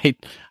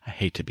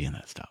hate to be in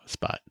that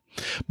spot.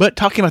 But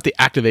talking about the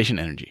activation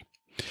energy,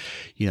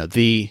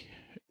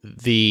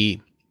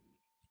 the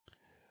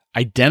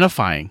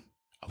identifying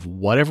of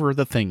whatever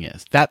the thing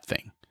is, that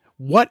thing.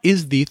 What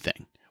is the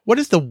thing? What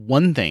is the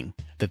one thing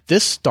that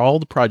this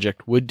stalled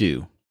project would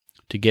do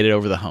to get it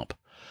over the hump?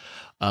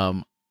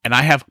 And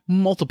I have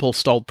multiple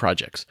stalled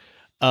projects.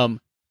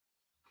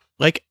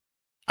 Like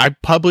I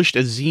published a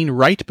zine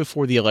right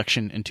before the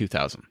election in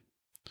 2000.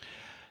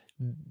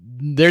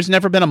 There's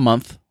never been a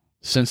month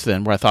since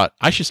then where I thought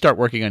I should start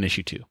working on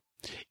issue 2.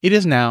 It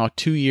is now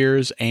 2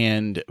 years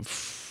and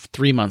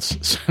 3 months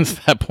since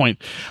that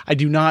point. I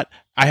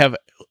have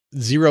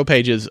 0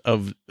 pages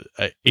of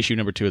issue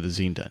number 2 of the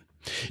zine done.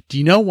 Do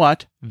you know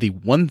what the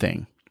one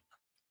thing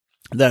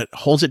that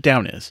holds it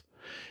down is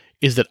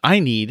that I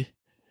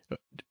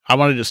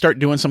wanted to start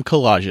doing some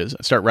collages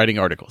and start writing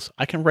articles.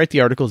 I can write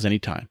the articles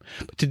anytime,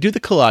 but to do the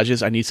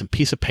collages, I need some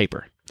piece of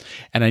paper,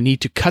 and I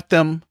need to cut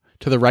them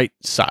to the right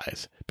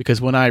size,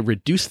 because when I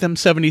reduce them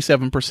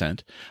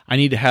 77%, I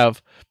need to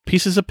have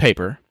pieces of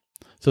paper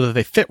so that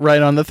they fit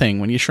right on the thing.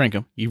 When you shrink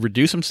them, you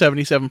reduce them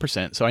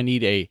 77%. So I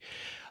need a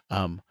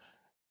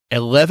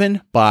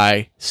 11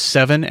 by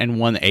 7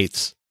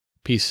 1/8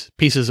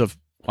 pieces of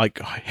like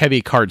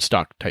heavy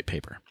cardstock type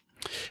paper.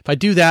 If I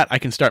do that, I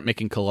can start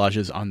making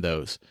collages on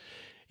those.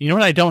 You know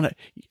what I don't,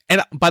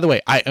 and by the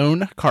way, I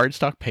own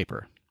cardstock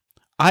paper.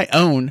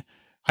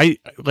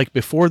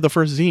 Before the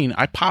first zine,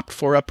 I popped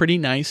for a pretty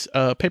nice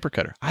paper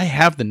cutter. I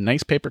have the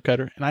nice paper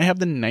cutter, and I have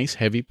the nice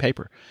heavy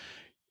paper.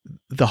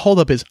 The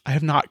holdup is I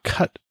have not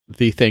cut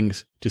the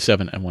things to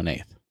 7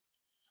 1/8.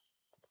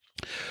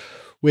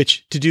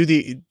 Which to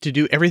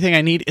do everything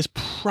I need is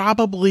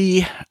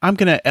probably, I'm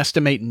going to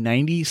estimate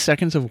 90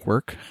 seconds of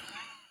work.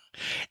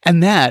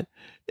 And that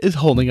is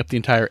holding up the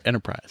entire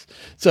enterprise.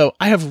 So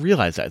I have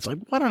realized that. It's like,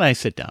 why don't I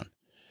sit down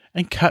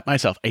and cut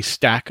myself a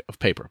stack of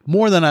paper,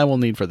 more than I will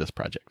need for this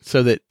project,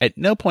 so that at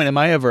no point am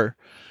I ever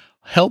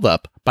held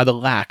up by the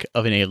lack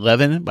of an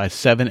 11 by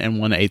 7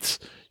 1/8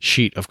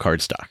 sheet of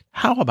cardstock.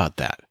 How about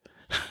that?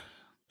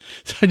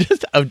 So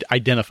just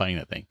identifying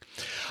that thing.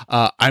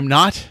 I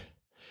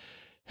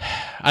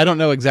don't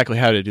know exactly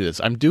how to do this.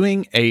 I'm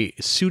doing a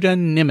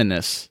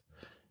pseudonymous.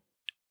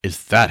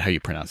 Is that how you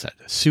pronounce that?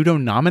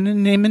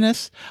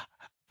 Pseudonymous?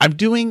 I'm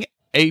doing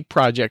a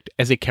project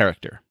as a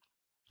character.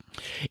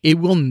 It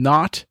will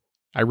not,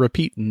 I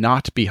repeat,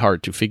 not be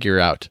hard to figure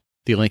out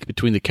the link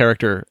between the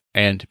character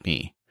and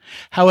me.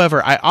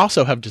 However, I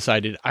also have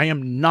decided I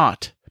am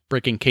not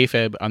breaking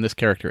kayfabe on this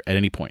character at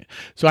any point.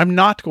 So I'm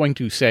not going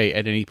to say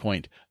at any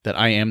point that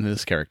I am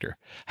this character.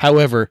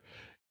 However,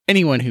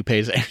 anyone who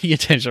pays any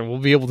attention will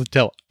be able to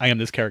tell I am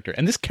this character.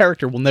 And this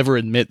character will never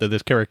admit that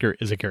this character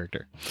is a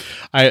character.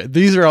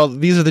 These are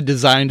the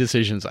design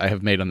decisions I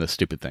have made on this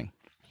stupid thing.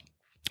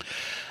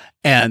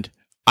 And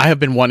I have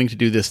been wanting to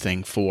do this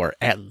thing for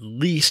at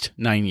least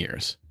 9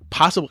 years.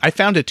 Possibly, I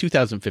found a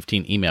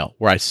 2015 email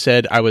where I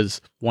said I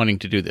was wanting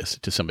to do this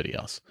to somebody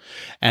else.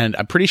 And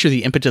I'm pretty sure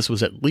the impetus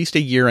was at least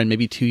a year and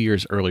maybe 2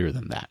 years earlier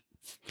than that.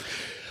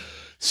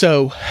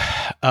 So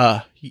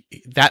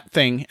that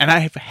thing, and I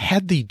have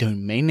had the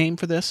domain name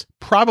for this.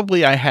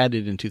 Probably I had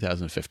it in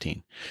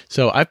 2015.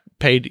 So I've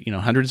paid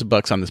hundreds of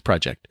bucks on this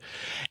project,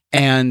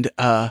 and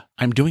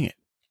I'm doing it.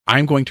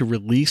 I'm going to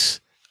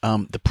release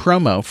the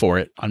promo for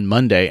it on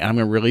Monday, and I'm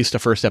going to release the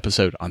first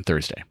episode on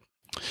Thursday.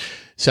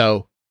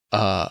 So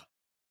I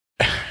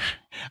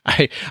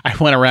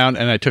went around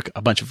and I took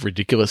a bunch of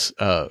ridiculous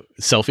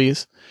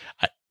selfies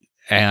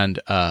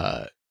and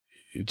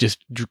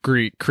just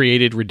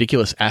created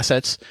ridiculous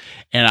assets,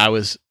 and I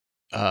was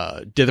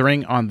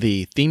dithering on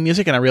the theme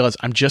music, and I realized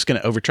I'm just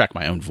going to overtrack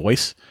my own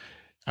voice.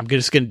 I'm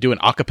just going to do an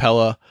a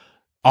cappella,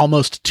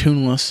 almost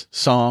tuneless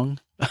song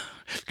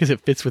because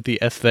it fits with the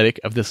aesthetic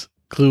of this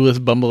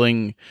clueless,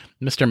 bumbling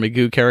Mr.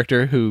 Magoo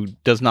character who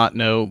does not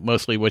know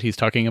mostly what he's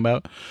talking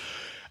about.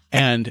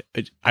 And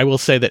I will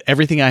say that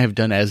everything I have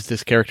done as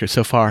this character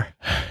so far,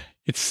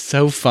 it's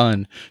so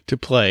fun to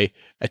play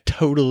a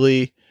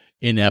totally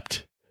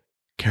inept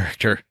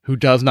character who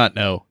does not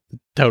know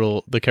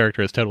the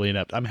character is totally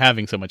inept. I'm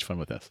having so much fun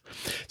with this.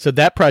 So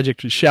that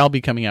project shall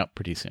be coming out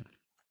pretty soon.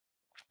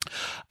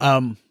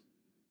 And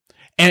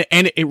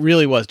it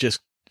really was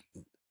just,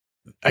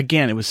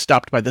 again, it was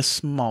stopped by the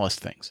smallest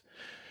things.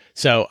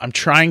 So I'm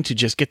trying to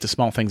just get the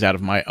small things out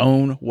of my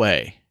own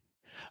way.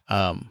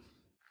 One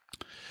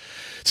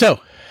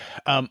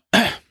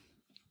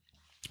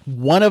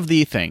of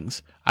the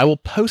things, I will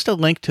post a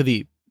link to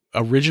the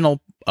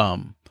original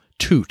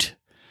toot.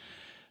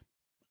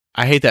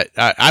 I hate that.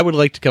 I would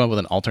like to come up with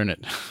an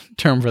alternate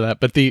term for that,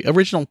 but the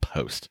original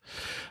post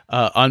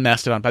on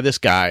Mastodon by this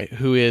guy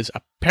who is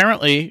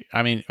apparently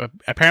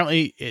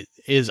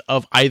is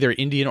of either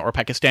Indian or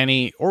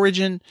Pakistani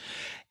origin,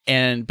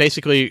 and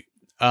basically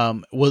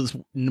was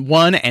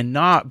one and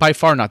not by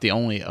far not the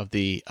only of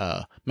the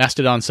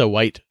Mastodon so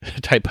white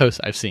type posts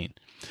I've seen,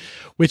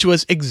 which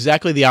was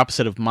exactly the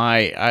opposite of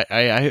I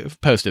have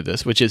posted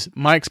this, which is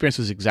my experience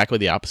was exactly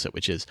the opposite,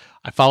 which is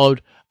I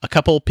followed a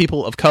couple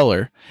people of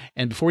color,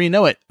 and before you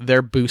know it,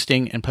 they're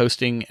boosting and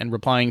posting and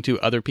replying to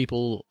other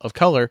people of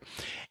color,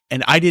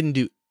 and I didn't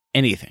do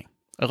anything.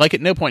 Like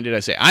at no point did I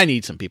say, I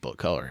need some people of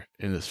color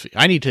in this.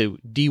 I need to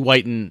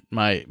de-whiten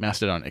my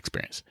Mastodon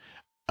experience.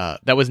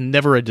 That was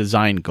never a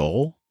design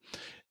goal.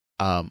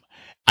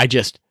 I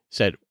just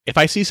said, if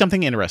I see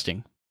something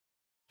interesting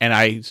and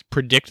I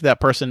predict that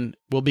person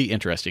will be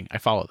interesting, I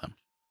follow them.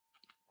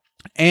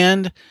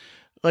 And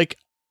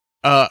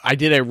I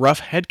did a rough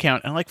head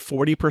count, and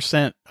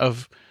 40%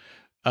 of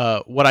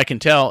what I can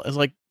tell is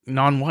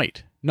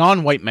non-white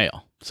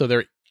male. So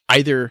they're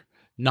either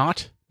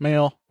not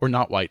male or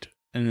not white,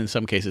 and in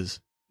some cases,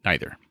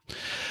 neither.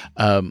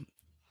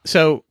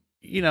 So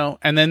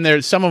and then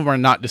there's some of them are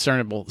not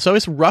discernible. So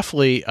it's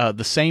roughly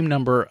the same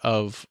number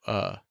of,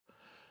 I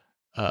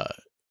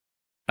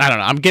don't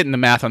know. I'm getting the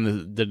math on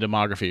the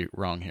demography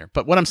wrong here.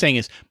 But what I'm saying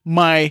is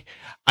I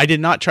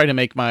did not try to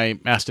make my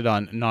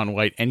Mastodon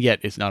non-white, and yet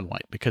it's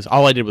non-white because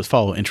all I did was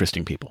follow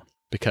interesting people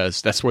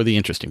because that's where the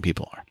interesting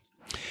people are.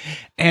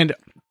 And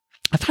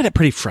I find it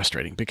pretty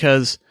frustrating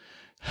because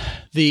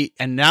the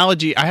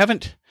analogy, I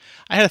had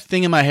a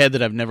thing in my head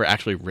that I've never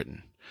actually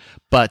written,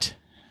 but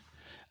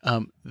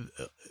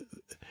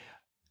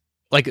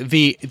like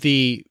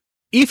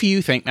if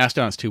you think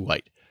Mastodon's too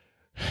white,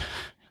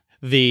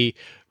 the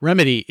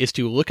remedy is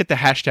to look at the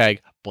hashtag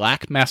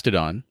Black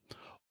Mastodon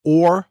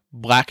or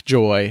Black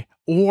Joy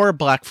or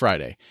Black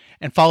Friday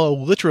and follow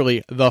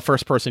literally the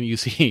first person you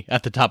see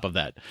at the top of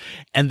that.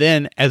 And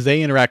then as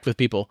they interact with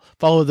people,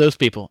 follow those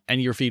people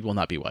and your feed will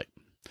not be white.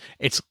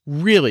 It's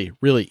really,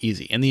 really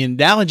easy. And the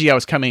analogy I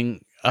was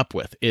coming up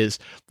with is,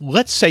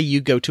 let's say you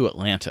go to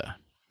Atlanta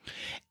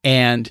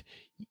and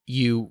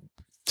you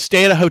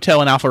stay at a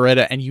hotel in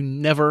Alpharetta and you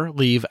never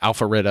leave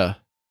Alpharetta,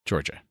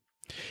 Georgia.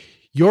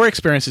 Your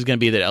experience is going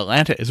to be that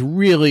Atlanta is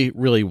really,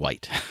 really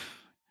white.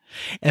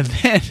 And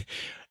then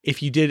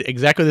if you did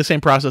exactly the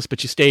same process,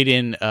 but you stayed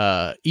in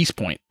East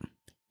Point,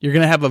 you're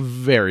going to have a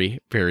very,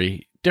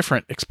 very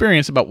different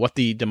experience about what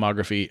the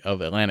demography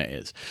of Atlanta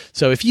is.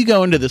 So if you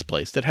go into this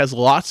place that has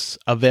lots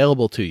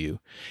available to you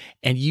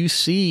and you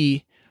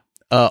see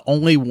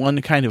only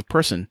one kind of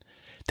person,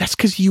 that's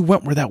because you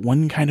went where that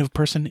one kind of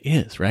person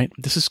is, right?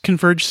 This is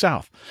Converge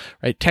South,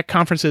 right? Tech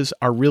conferences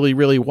are really,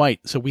 really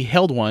white. So we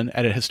held one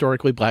at a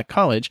historically black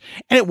college,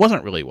 and it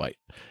wasn't really white.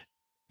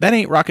 That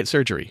ain't rocket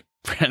surgery,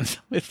 friends.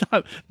 It's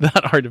not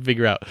that hard to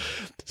figure out.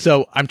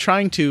 So I'm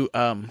trying to,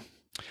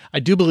 I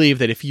do believe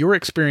that if your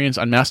experience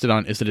on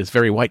Mastodon is that it's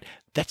very white,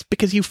 that's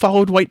because you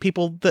followed white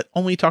people that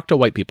only talk to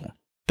white people.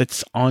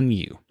 That's on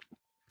you.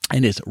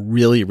 And it's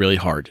really, really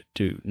hard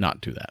to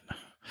not do that.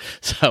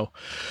 So,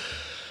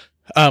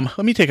 let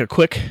me take a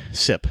quick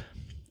sip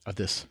of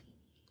this.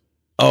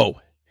 Oh,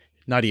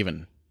 not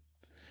even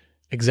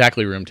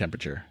exactly room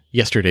temperature.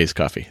 Yesterday's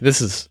coffee.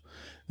 This is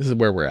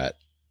where we're at.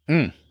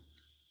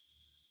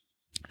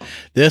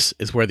 This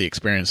is where the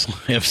experience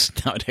lives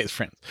nowadays,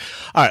 friends.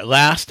 All right,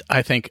 last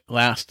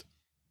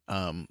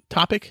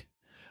topic.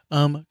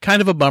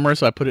 Kind of a bummer,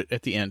 so I put it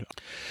at the end.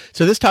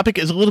 So this topic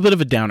is a little bit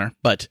of a downer,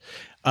 but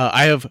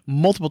I have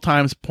multiple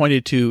times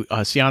pointed to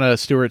Sienna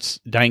Stewart's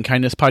Dying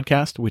Kindness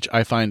podcast, which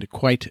I find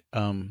quite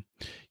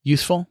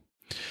useful.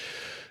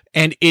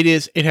 And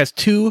it has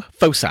two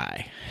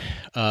foci,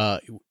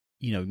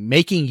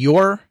 making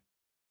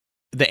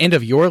the end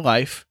of your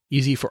life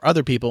easy for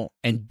other people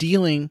and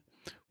dealing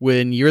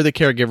when you're the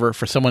caregiver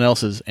for someone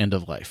else's end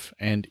of life.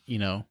 And,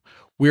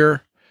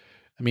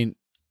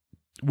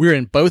 we're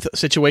in both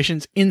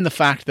situations in the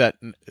fact that,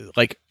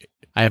 like,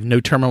 I have no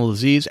terminal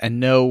disease and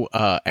no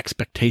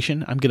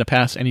expectation I'm going to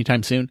pass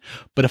anytime soon.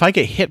 But if I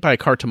get hit by a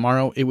car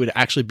tomorrow, it would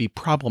actually be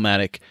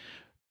problematic,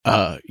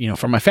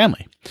 for my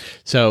family.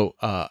 So,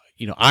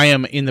 I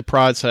am in the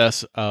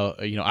process,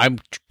 I'm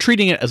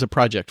treating it as a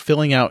project,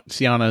 filling out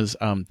Sienna's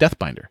death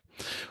binder,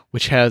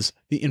 which has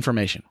the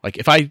information. Like,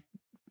 if I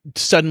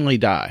suddenly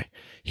die,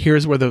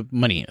 here's where the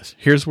money is.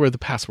 Here's where the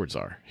passwords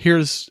are.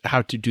 Here's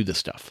how to do this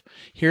stuff.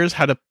 Here's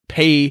how to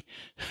pay.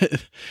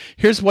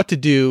 Here's what to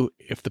do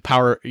if the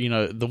power,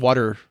 the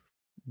water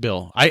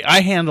bill.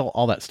 I handle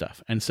all that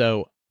stuff. And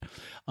so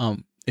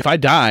if I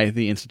die,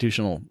 the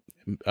institutional,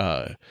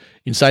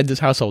 inside this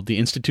household, the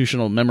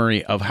institutional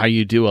memory of how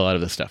you do a lot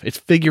of this stuff, it's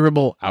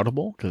figurable,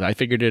 outable, because I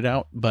figured it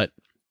out. But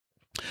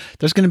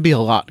there's going to be a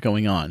lot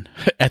going on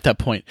at that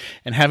point,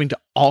 and having to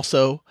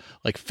also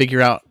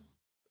figure out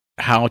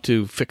how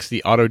to fix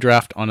the auto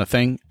draft on a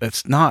thing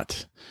that's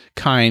not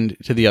kind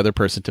to the other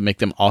person to make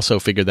them also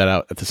figure that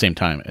out at the same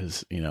time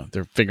as,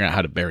 they're figuring out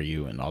how to bury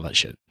you and all that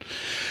shit.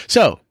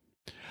 So,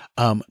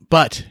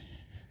 but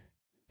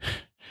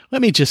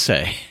let me just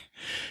say,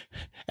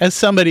 as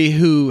somebody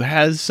who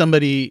has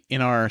somebody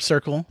in our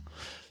circle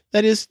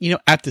that is,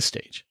 at this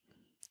stage,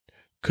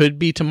 could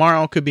be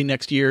tomorrow, could be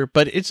next year,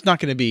 but it's not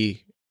going to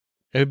be,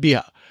 it would be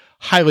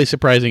highly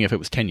surprising if it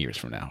was 10 years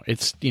from now.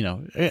 It's,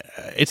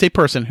 it's a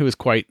person who is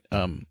quite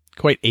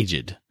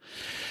aged.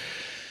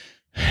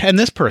 And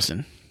this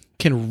person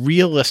can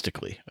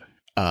realistically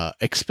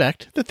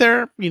expect that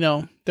they're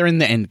in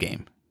the end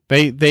game.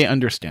 They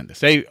understand this.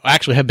 They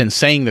actually have been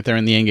saying that they're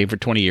in the end game for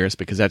 20 years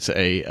because that's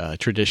a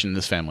tradition in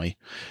this family.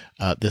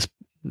 This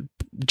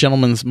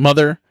gentleman's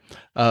mother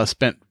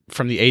spent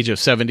from the age of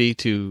 70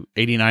 to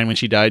 89 when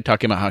she died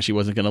talking about how she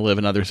wasn't going to live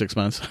another 6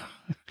 months.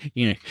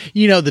 you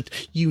know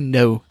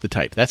the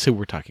type. That's who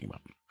we're talking about.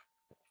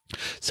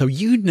 So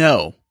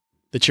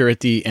that you're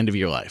at the end of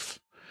your life.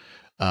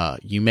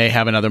 You may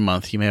have another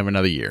month, you may have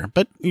another year,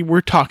 but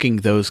we're talking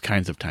those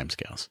kinds of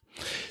timescales.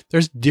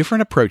 There's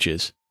different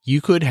approaches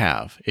you could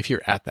have if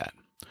you're at that.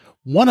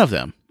 One of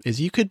them is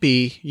you could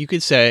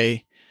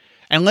say,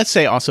 and let's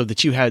say also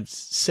that you had,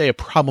 say, a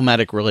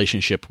problematic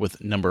relationship with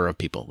a number of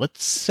people.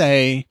 Let's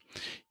say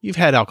you've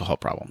had alcohol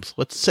problems.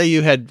 Let's say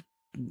you had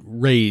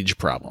rage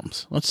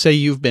problems. Let's say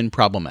you've been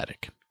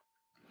problematic.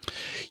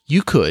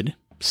 You could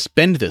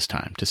spend this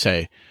time to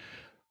say,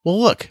 well,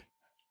 look,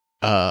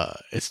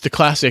 it's the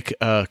classic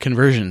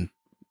conversion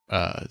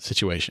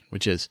situation,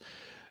 which is,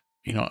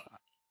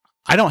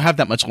 I don't have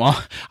that much long.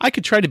 I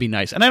could try to be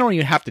nice, and I don't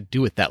even have to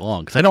do it that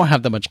long because I don't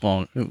have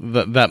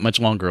that much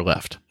longer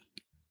left.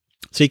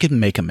 So you could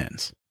make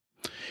amends.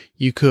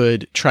 You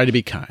could try to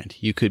be kind.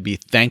 You could be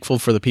thankful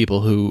for the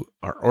people who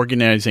are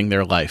organizing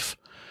their life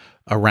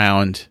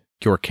around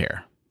your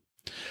care,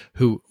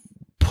 who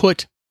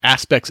put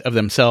aspects of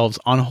themselves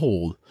on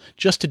hold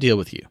just to deal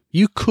with you.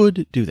 You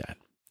could do that.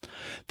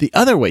 The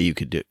other way you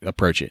could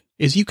approach it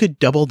is you could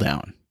double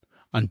down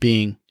on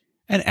being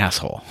an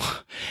asshole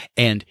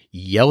and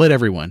yell at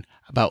everyone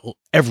about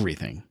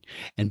everything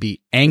and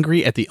be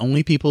angry at the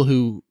only people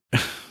who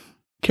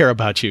care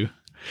about you.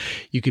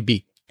 You could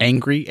be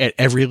angry at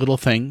every little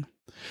thing.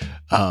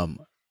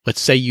 Let's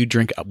say you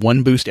drink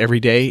one Boost every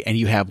day and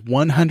you have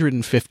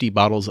 150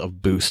 bottles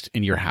of Boost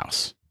in your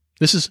house.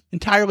 This is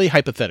entirely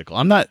hypothetical.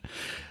 I'm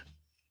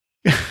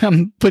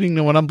putting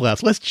no one on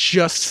blast. Let's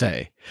just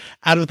say,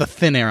 out of the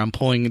thin air, I'm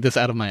pulling this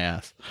out of my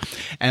ass.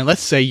 And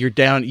let's say you're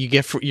down,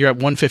 you're at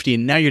 150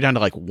 and now you're down to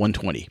like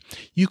 120.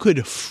 You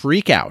could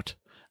freak out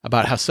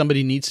about how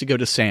somebody needs to go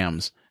to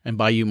Sam's and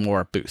buy you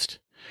more Boost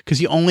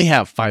because you only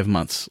have 5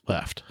 months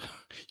left.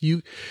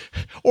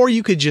 Or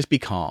you could just be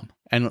calm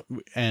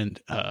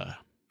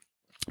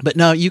but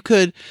no, you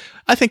could,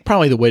 I think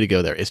probably the way to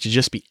go there is to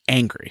just be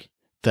angry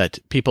that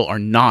people are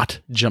not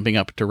jumping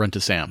up to run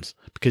to Sam's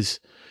because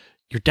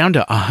you're down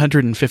to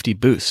 150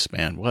 Boosts,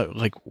 man.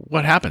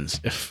 What happens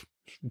if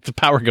the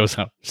power goes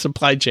out?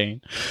 Supply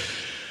chain.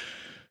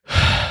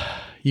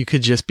 You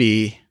could just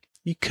be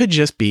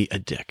a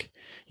dick.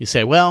 You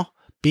say, well,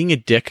 being a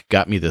dick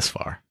got me this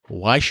far.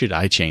 Why should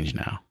I change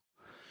now?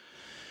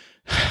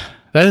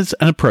 That is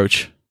an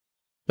approach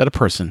that a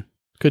person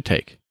could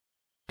take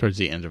towards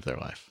the end of their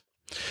life.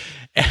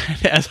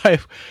 And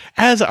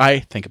as I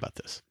think about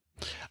this,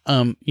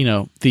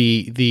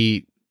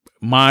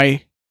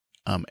 my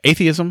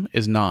atheism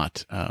is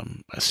not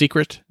a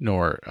secret,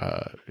 nor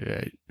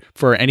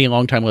for any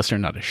longtime listener,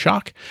 not a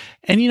shock.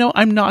 And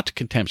I'm not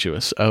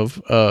contemptuous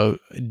of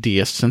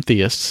deists and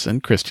theists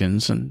and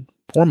Christians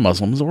or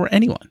Muslims or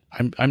anyone.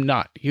 I'm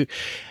not.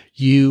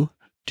 You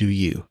do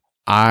you.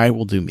 I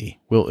will do me.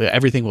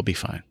 Everything will be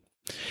fine.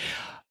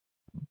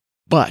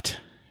 But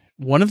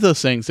one of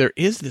those things, there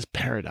is this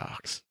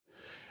paradox.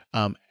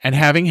 And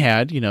having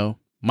had,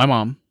 my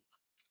mom,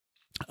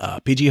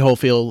 P.G.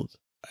 Holefield,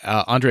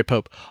 Andre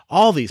Pope,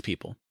 all these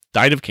people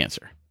died of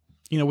cancer.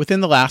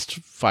 Within the last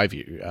 5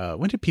 years.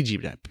 When did PG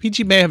die?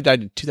 PG may have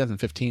died in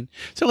 2015.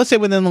 So let's say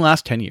within the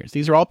last 10 years.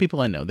 These are all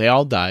people I know. They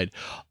all died.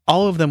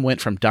 All of them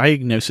went from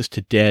diagnosis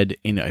to dead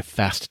in a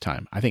fast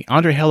time. I think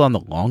Andre held on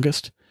the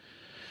longest.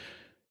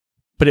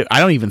 But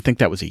I don't even think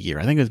that was a year.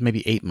 I think it was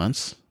maybe 8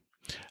 months.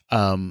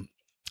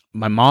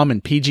 My mom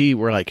and PG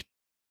were like,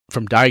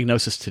 from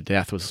diagnosis to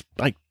death was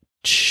like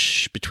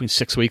between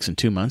 6 weeks and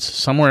 2 months,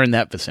 somewhere in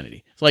that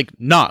vicinity. It's like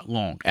not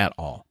long at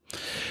all.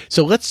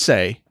 So let's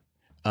say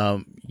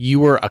you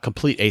were a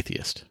complete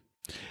atheist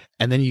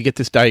and then you get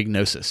this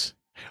diagnosis.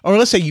 Or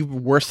let's say you were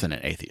worse than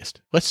an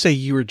atheist. Let's say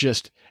you were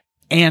just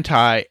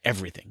anti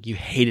everything. You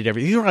hated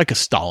everything. You were like a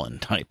Stalin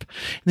type.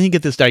 And then you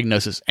get this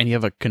diagnosis and you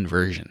have a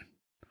conversion.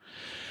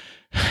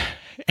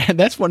 And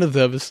that's one of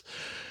those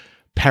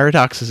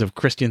paradoxes of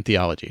Christian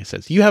theology. It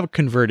says you have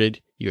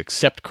converted, you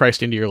accept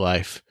Christ into your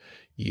life,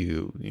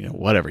 you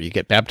whatever, you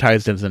get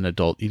baptized as an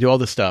adult, you do all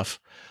this stuff,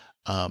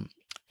 and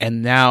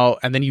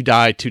then you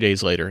die 2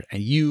 days later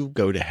and you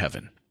go to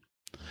heaven.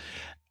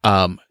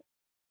 And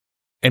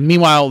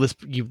meanwhile,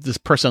 this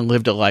person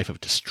lived a life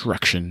of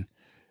destruction,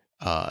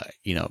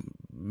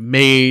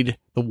 made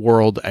the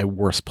world a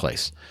worse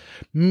place,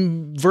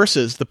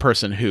 versus the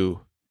person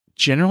who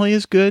generally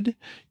is good,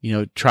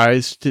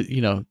 tries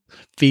to,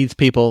 feeds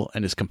people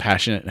and is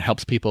compassionate and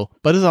helps people,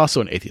 but is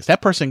also an atheist.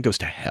 That person goes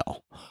to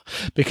hell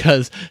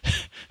because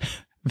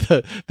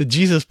the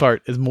Jesus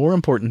part is more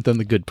important than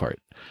the good part.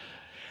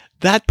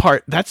 That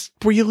part, that's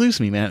where you lose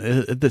me,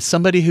 man. That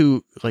somebody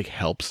who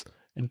helps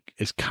and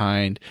is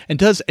kind and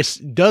does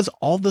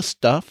all the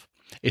stuff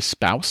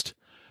espoused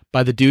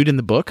by the dude in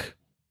the book,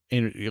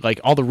 and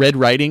all the red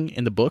writing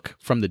in the book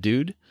from the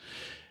dude.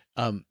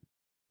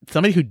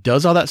 Somebody who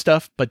does all that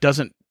stuff but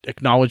doesn't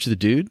acknowledge the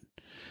dude,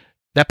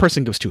 that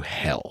person goes to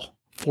hell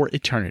for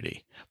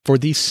eternity for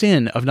the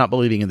sin of not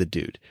believing in the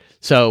dude.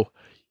 So,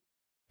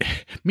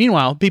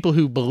 meanwhile, people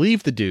who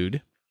believe in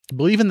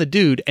the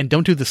dude and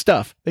don't do the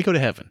stuff, they go to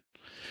heaven,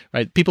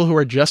 right? People who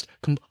are just,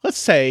 let's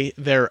say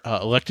they're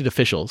elected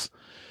officials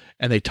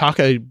and they talk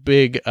a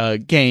big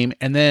game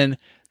and then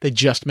they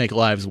just make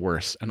lives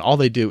worse. And all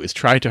they do is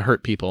try to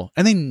hurt people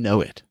and they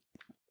know it.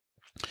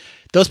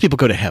 Those people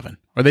go to heaven,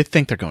 or they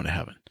think they're going to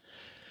heaven.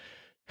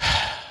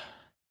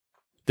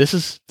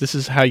 This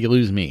is how you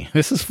lose me.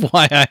 This is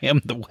why I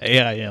am the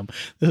way I am.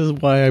 This is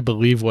why I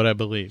believe what I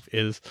believe.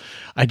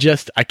 I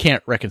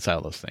can't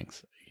reconcile those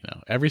things.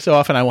 every so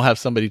often I will have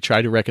somebody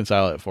try to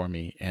reconcile it for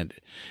me, and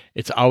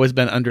it's always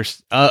been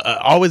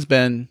always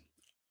been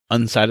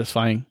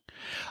unsatisfying.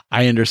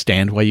 I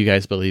understand why you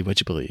guys believe what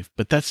you believe,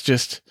 but that's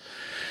just.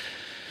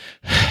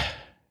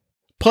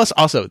 Plus,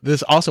 also,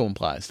 this also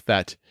implies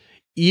that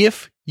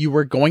if you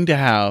were going to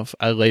have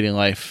a late in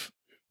life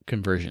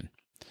conversion,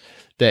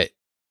 that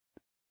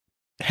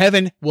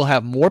heaven will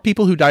have more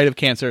people who died of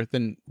cancer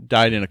than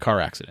died in a car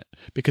accident,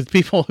 because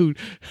people who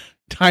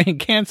die in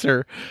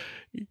cancer,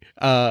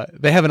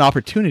 they have an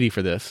opportunity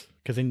for this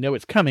because they know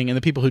it's coming, and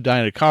the people who die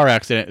in a car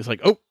accident is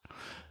like,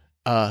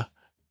 I've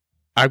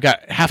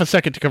got half a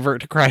second to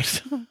convert to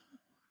Christ.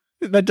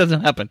 That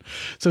doesn't happen.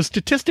 So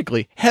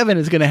statistically, heaven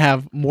is going to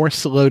have more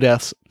slow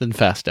deaths than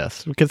fast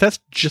deaths, because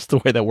that's just the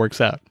way that works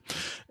out.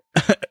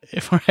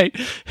 Right?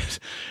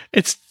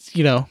 It's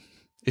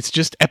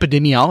just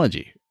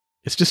epidemiology.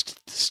 It's just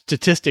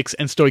statistics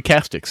and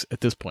stochastics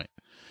at this point.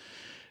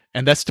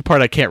 And that's the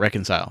part I can't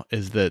reconcile,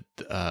 is that,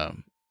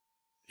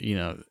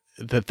 the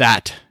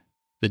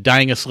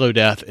dying a slow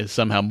death is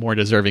somehow more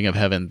deserving of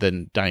heaven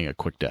than dying a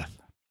quick death.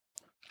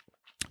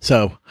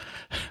 So,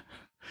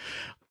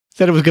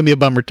 said it was going to be a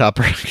bummer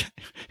topic.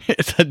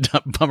 It's a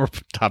bummer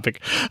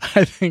topic.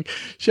 I think,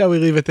 shall we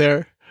leave it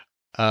there?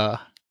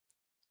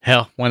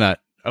 Hell, why not?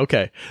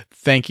 Okay.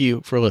 Thank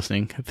you for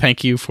listening.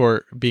 Thank you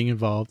for being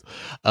involved.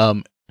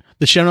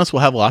 The show notes will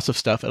have lots of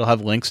stuff. It'll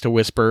have links to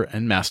Whisper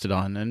and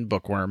Mastodon and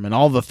Bookworm and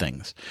all the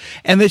things.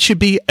 And it should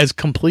be as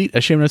complete a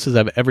show notes as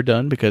I've ever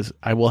done, because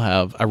I will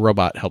have a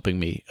robot helping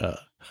me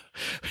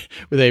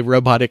with a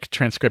robotic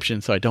transcription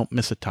so I don't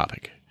miss a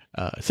topic.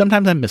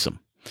 Sometimes I miss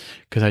them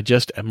because I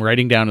just am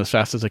writing down as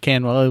fast as I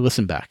can while I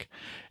listen back.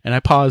 And I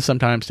pause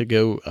sometimes to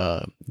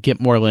go get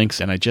more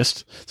links, and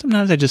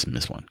sometimes I just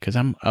miss one because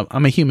I'm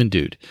a human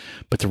dude.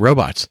 But the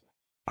robots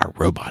are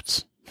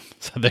robots.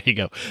 So there you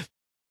go.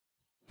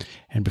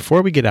 And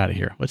before we get out of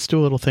here, let's do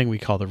a little thing we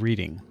call the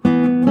reading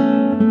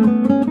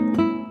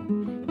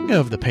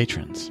of the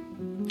patrons.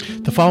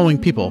 The following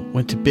people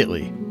went to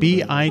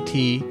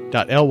bit.ly/EGC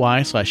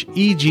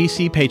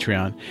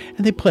Patreon,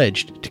 and they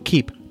pledged to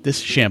keep this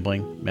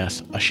shambling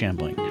mess a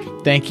shambling.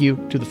 Thank you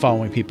to the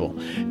following people: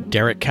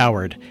 Derek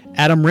Coward,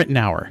 Adam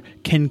Rittenauer,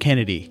 Ken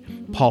Kennedy,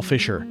 Paul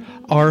Fisher,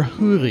 R.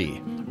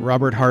 Hooley,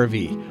 Robert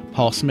Harvey,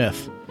 Paul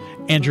Smith,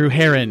 Andrew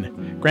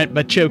Heron, Grant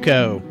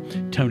Bachoco,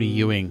 Tony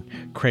Ewing,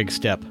 Craig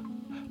Stepp,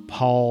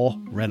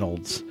 Paul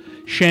Reynolds,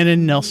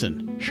 Shannon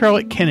Nelson,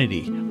 Charlotte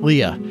Kennedy,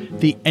 Leah,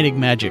 The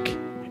Enigmagic,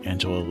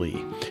 Angela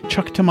Lee,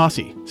 Chuck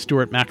Tomasi,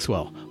 Stuart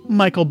Maxwell,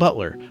 Michael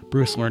Butler,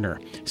 Bruce Lerner,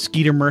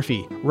 Skeeter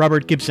Murphy,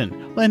 Robert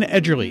Gibson, Len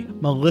Edgerly,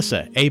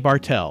 Melissa A.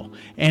 Bartell,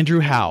 Andrew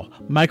Howe,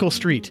 Michael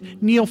Street,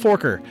 Neil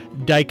Forker,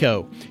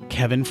 Dyko,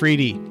 Kevin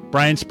Freedy,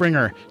 Brian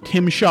Springer,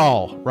 Tim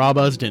Shaw, Rob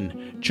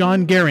Usden,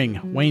 John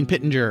Gehring, Wayne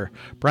Pittenger,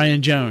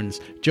 Brian Jones,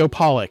 Joe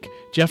Pollock,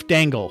 Jeff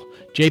Dangle,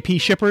 J.P.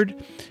 Shippard,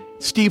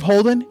 Steve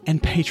Holden,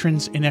 and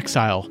patrons in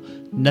exile,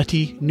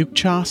 Nutty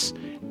Nukchas,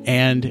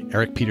 and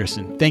Eric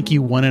Peterson. Thank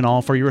you one and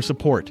all for your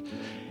support.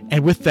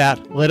 And with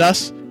that, let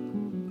us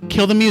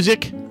kill the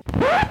music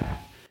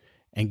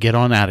and get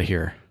on out of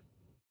here.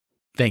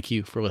 Thank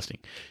you for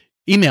listening.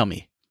 Email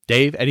me,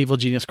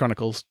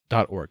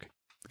 dave@evilgeniuschronicles.org.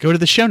 Go to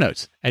the show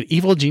notes at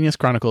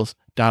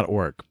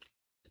evilgeniuschronicles.org.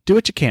 Do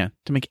what you can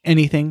to make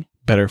anything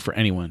better for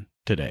anyone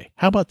today.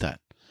 How about that?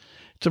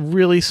 It's a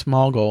really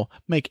small goal.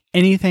 Make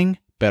anything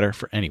better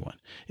for anyone.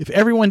 If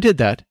everyone did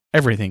that,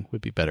 everything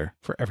would be better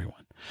for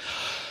everyone.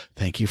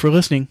 Thank you for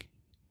listening.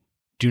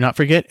 Do not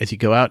forget, as you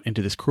go out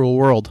into this cruel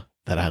world,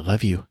 that I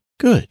love you.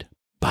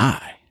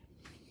 Goodbye.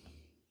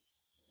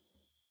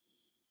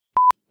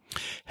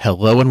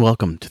 Hello and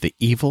welcome to the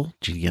Evil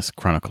Genius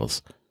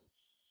Chronicles.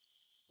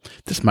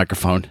 This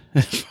microphone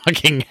is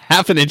fucking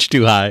half an inch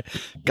too high.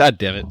 God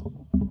damn it.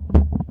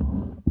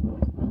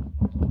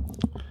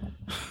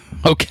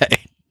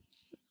 Okay.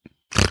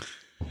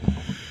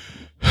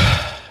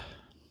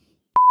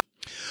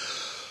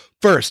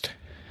 First,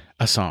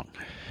 a song.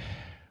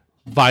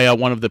 Via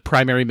one of the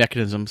primary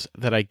mechanisms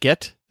that I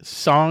get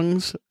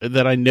songs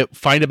that I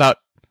find about...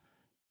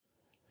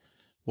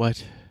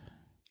 What?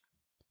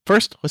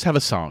 First, let's have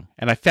a song.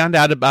 And I found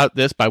out about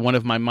this by one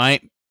of my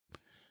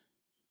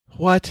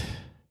What?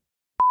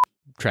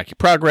 Track your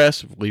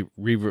progress.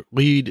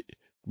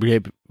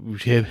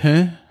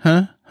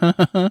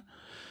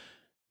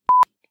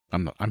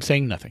 I'm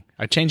saying nothing.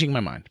 I'm changing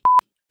my mind.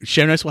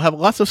 Show notes will have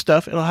lots of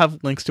stuff. It'll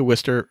have links to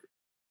Wister.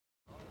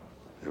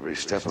 Every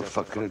step of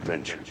fucking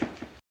adventure.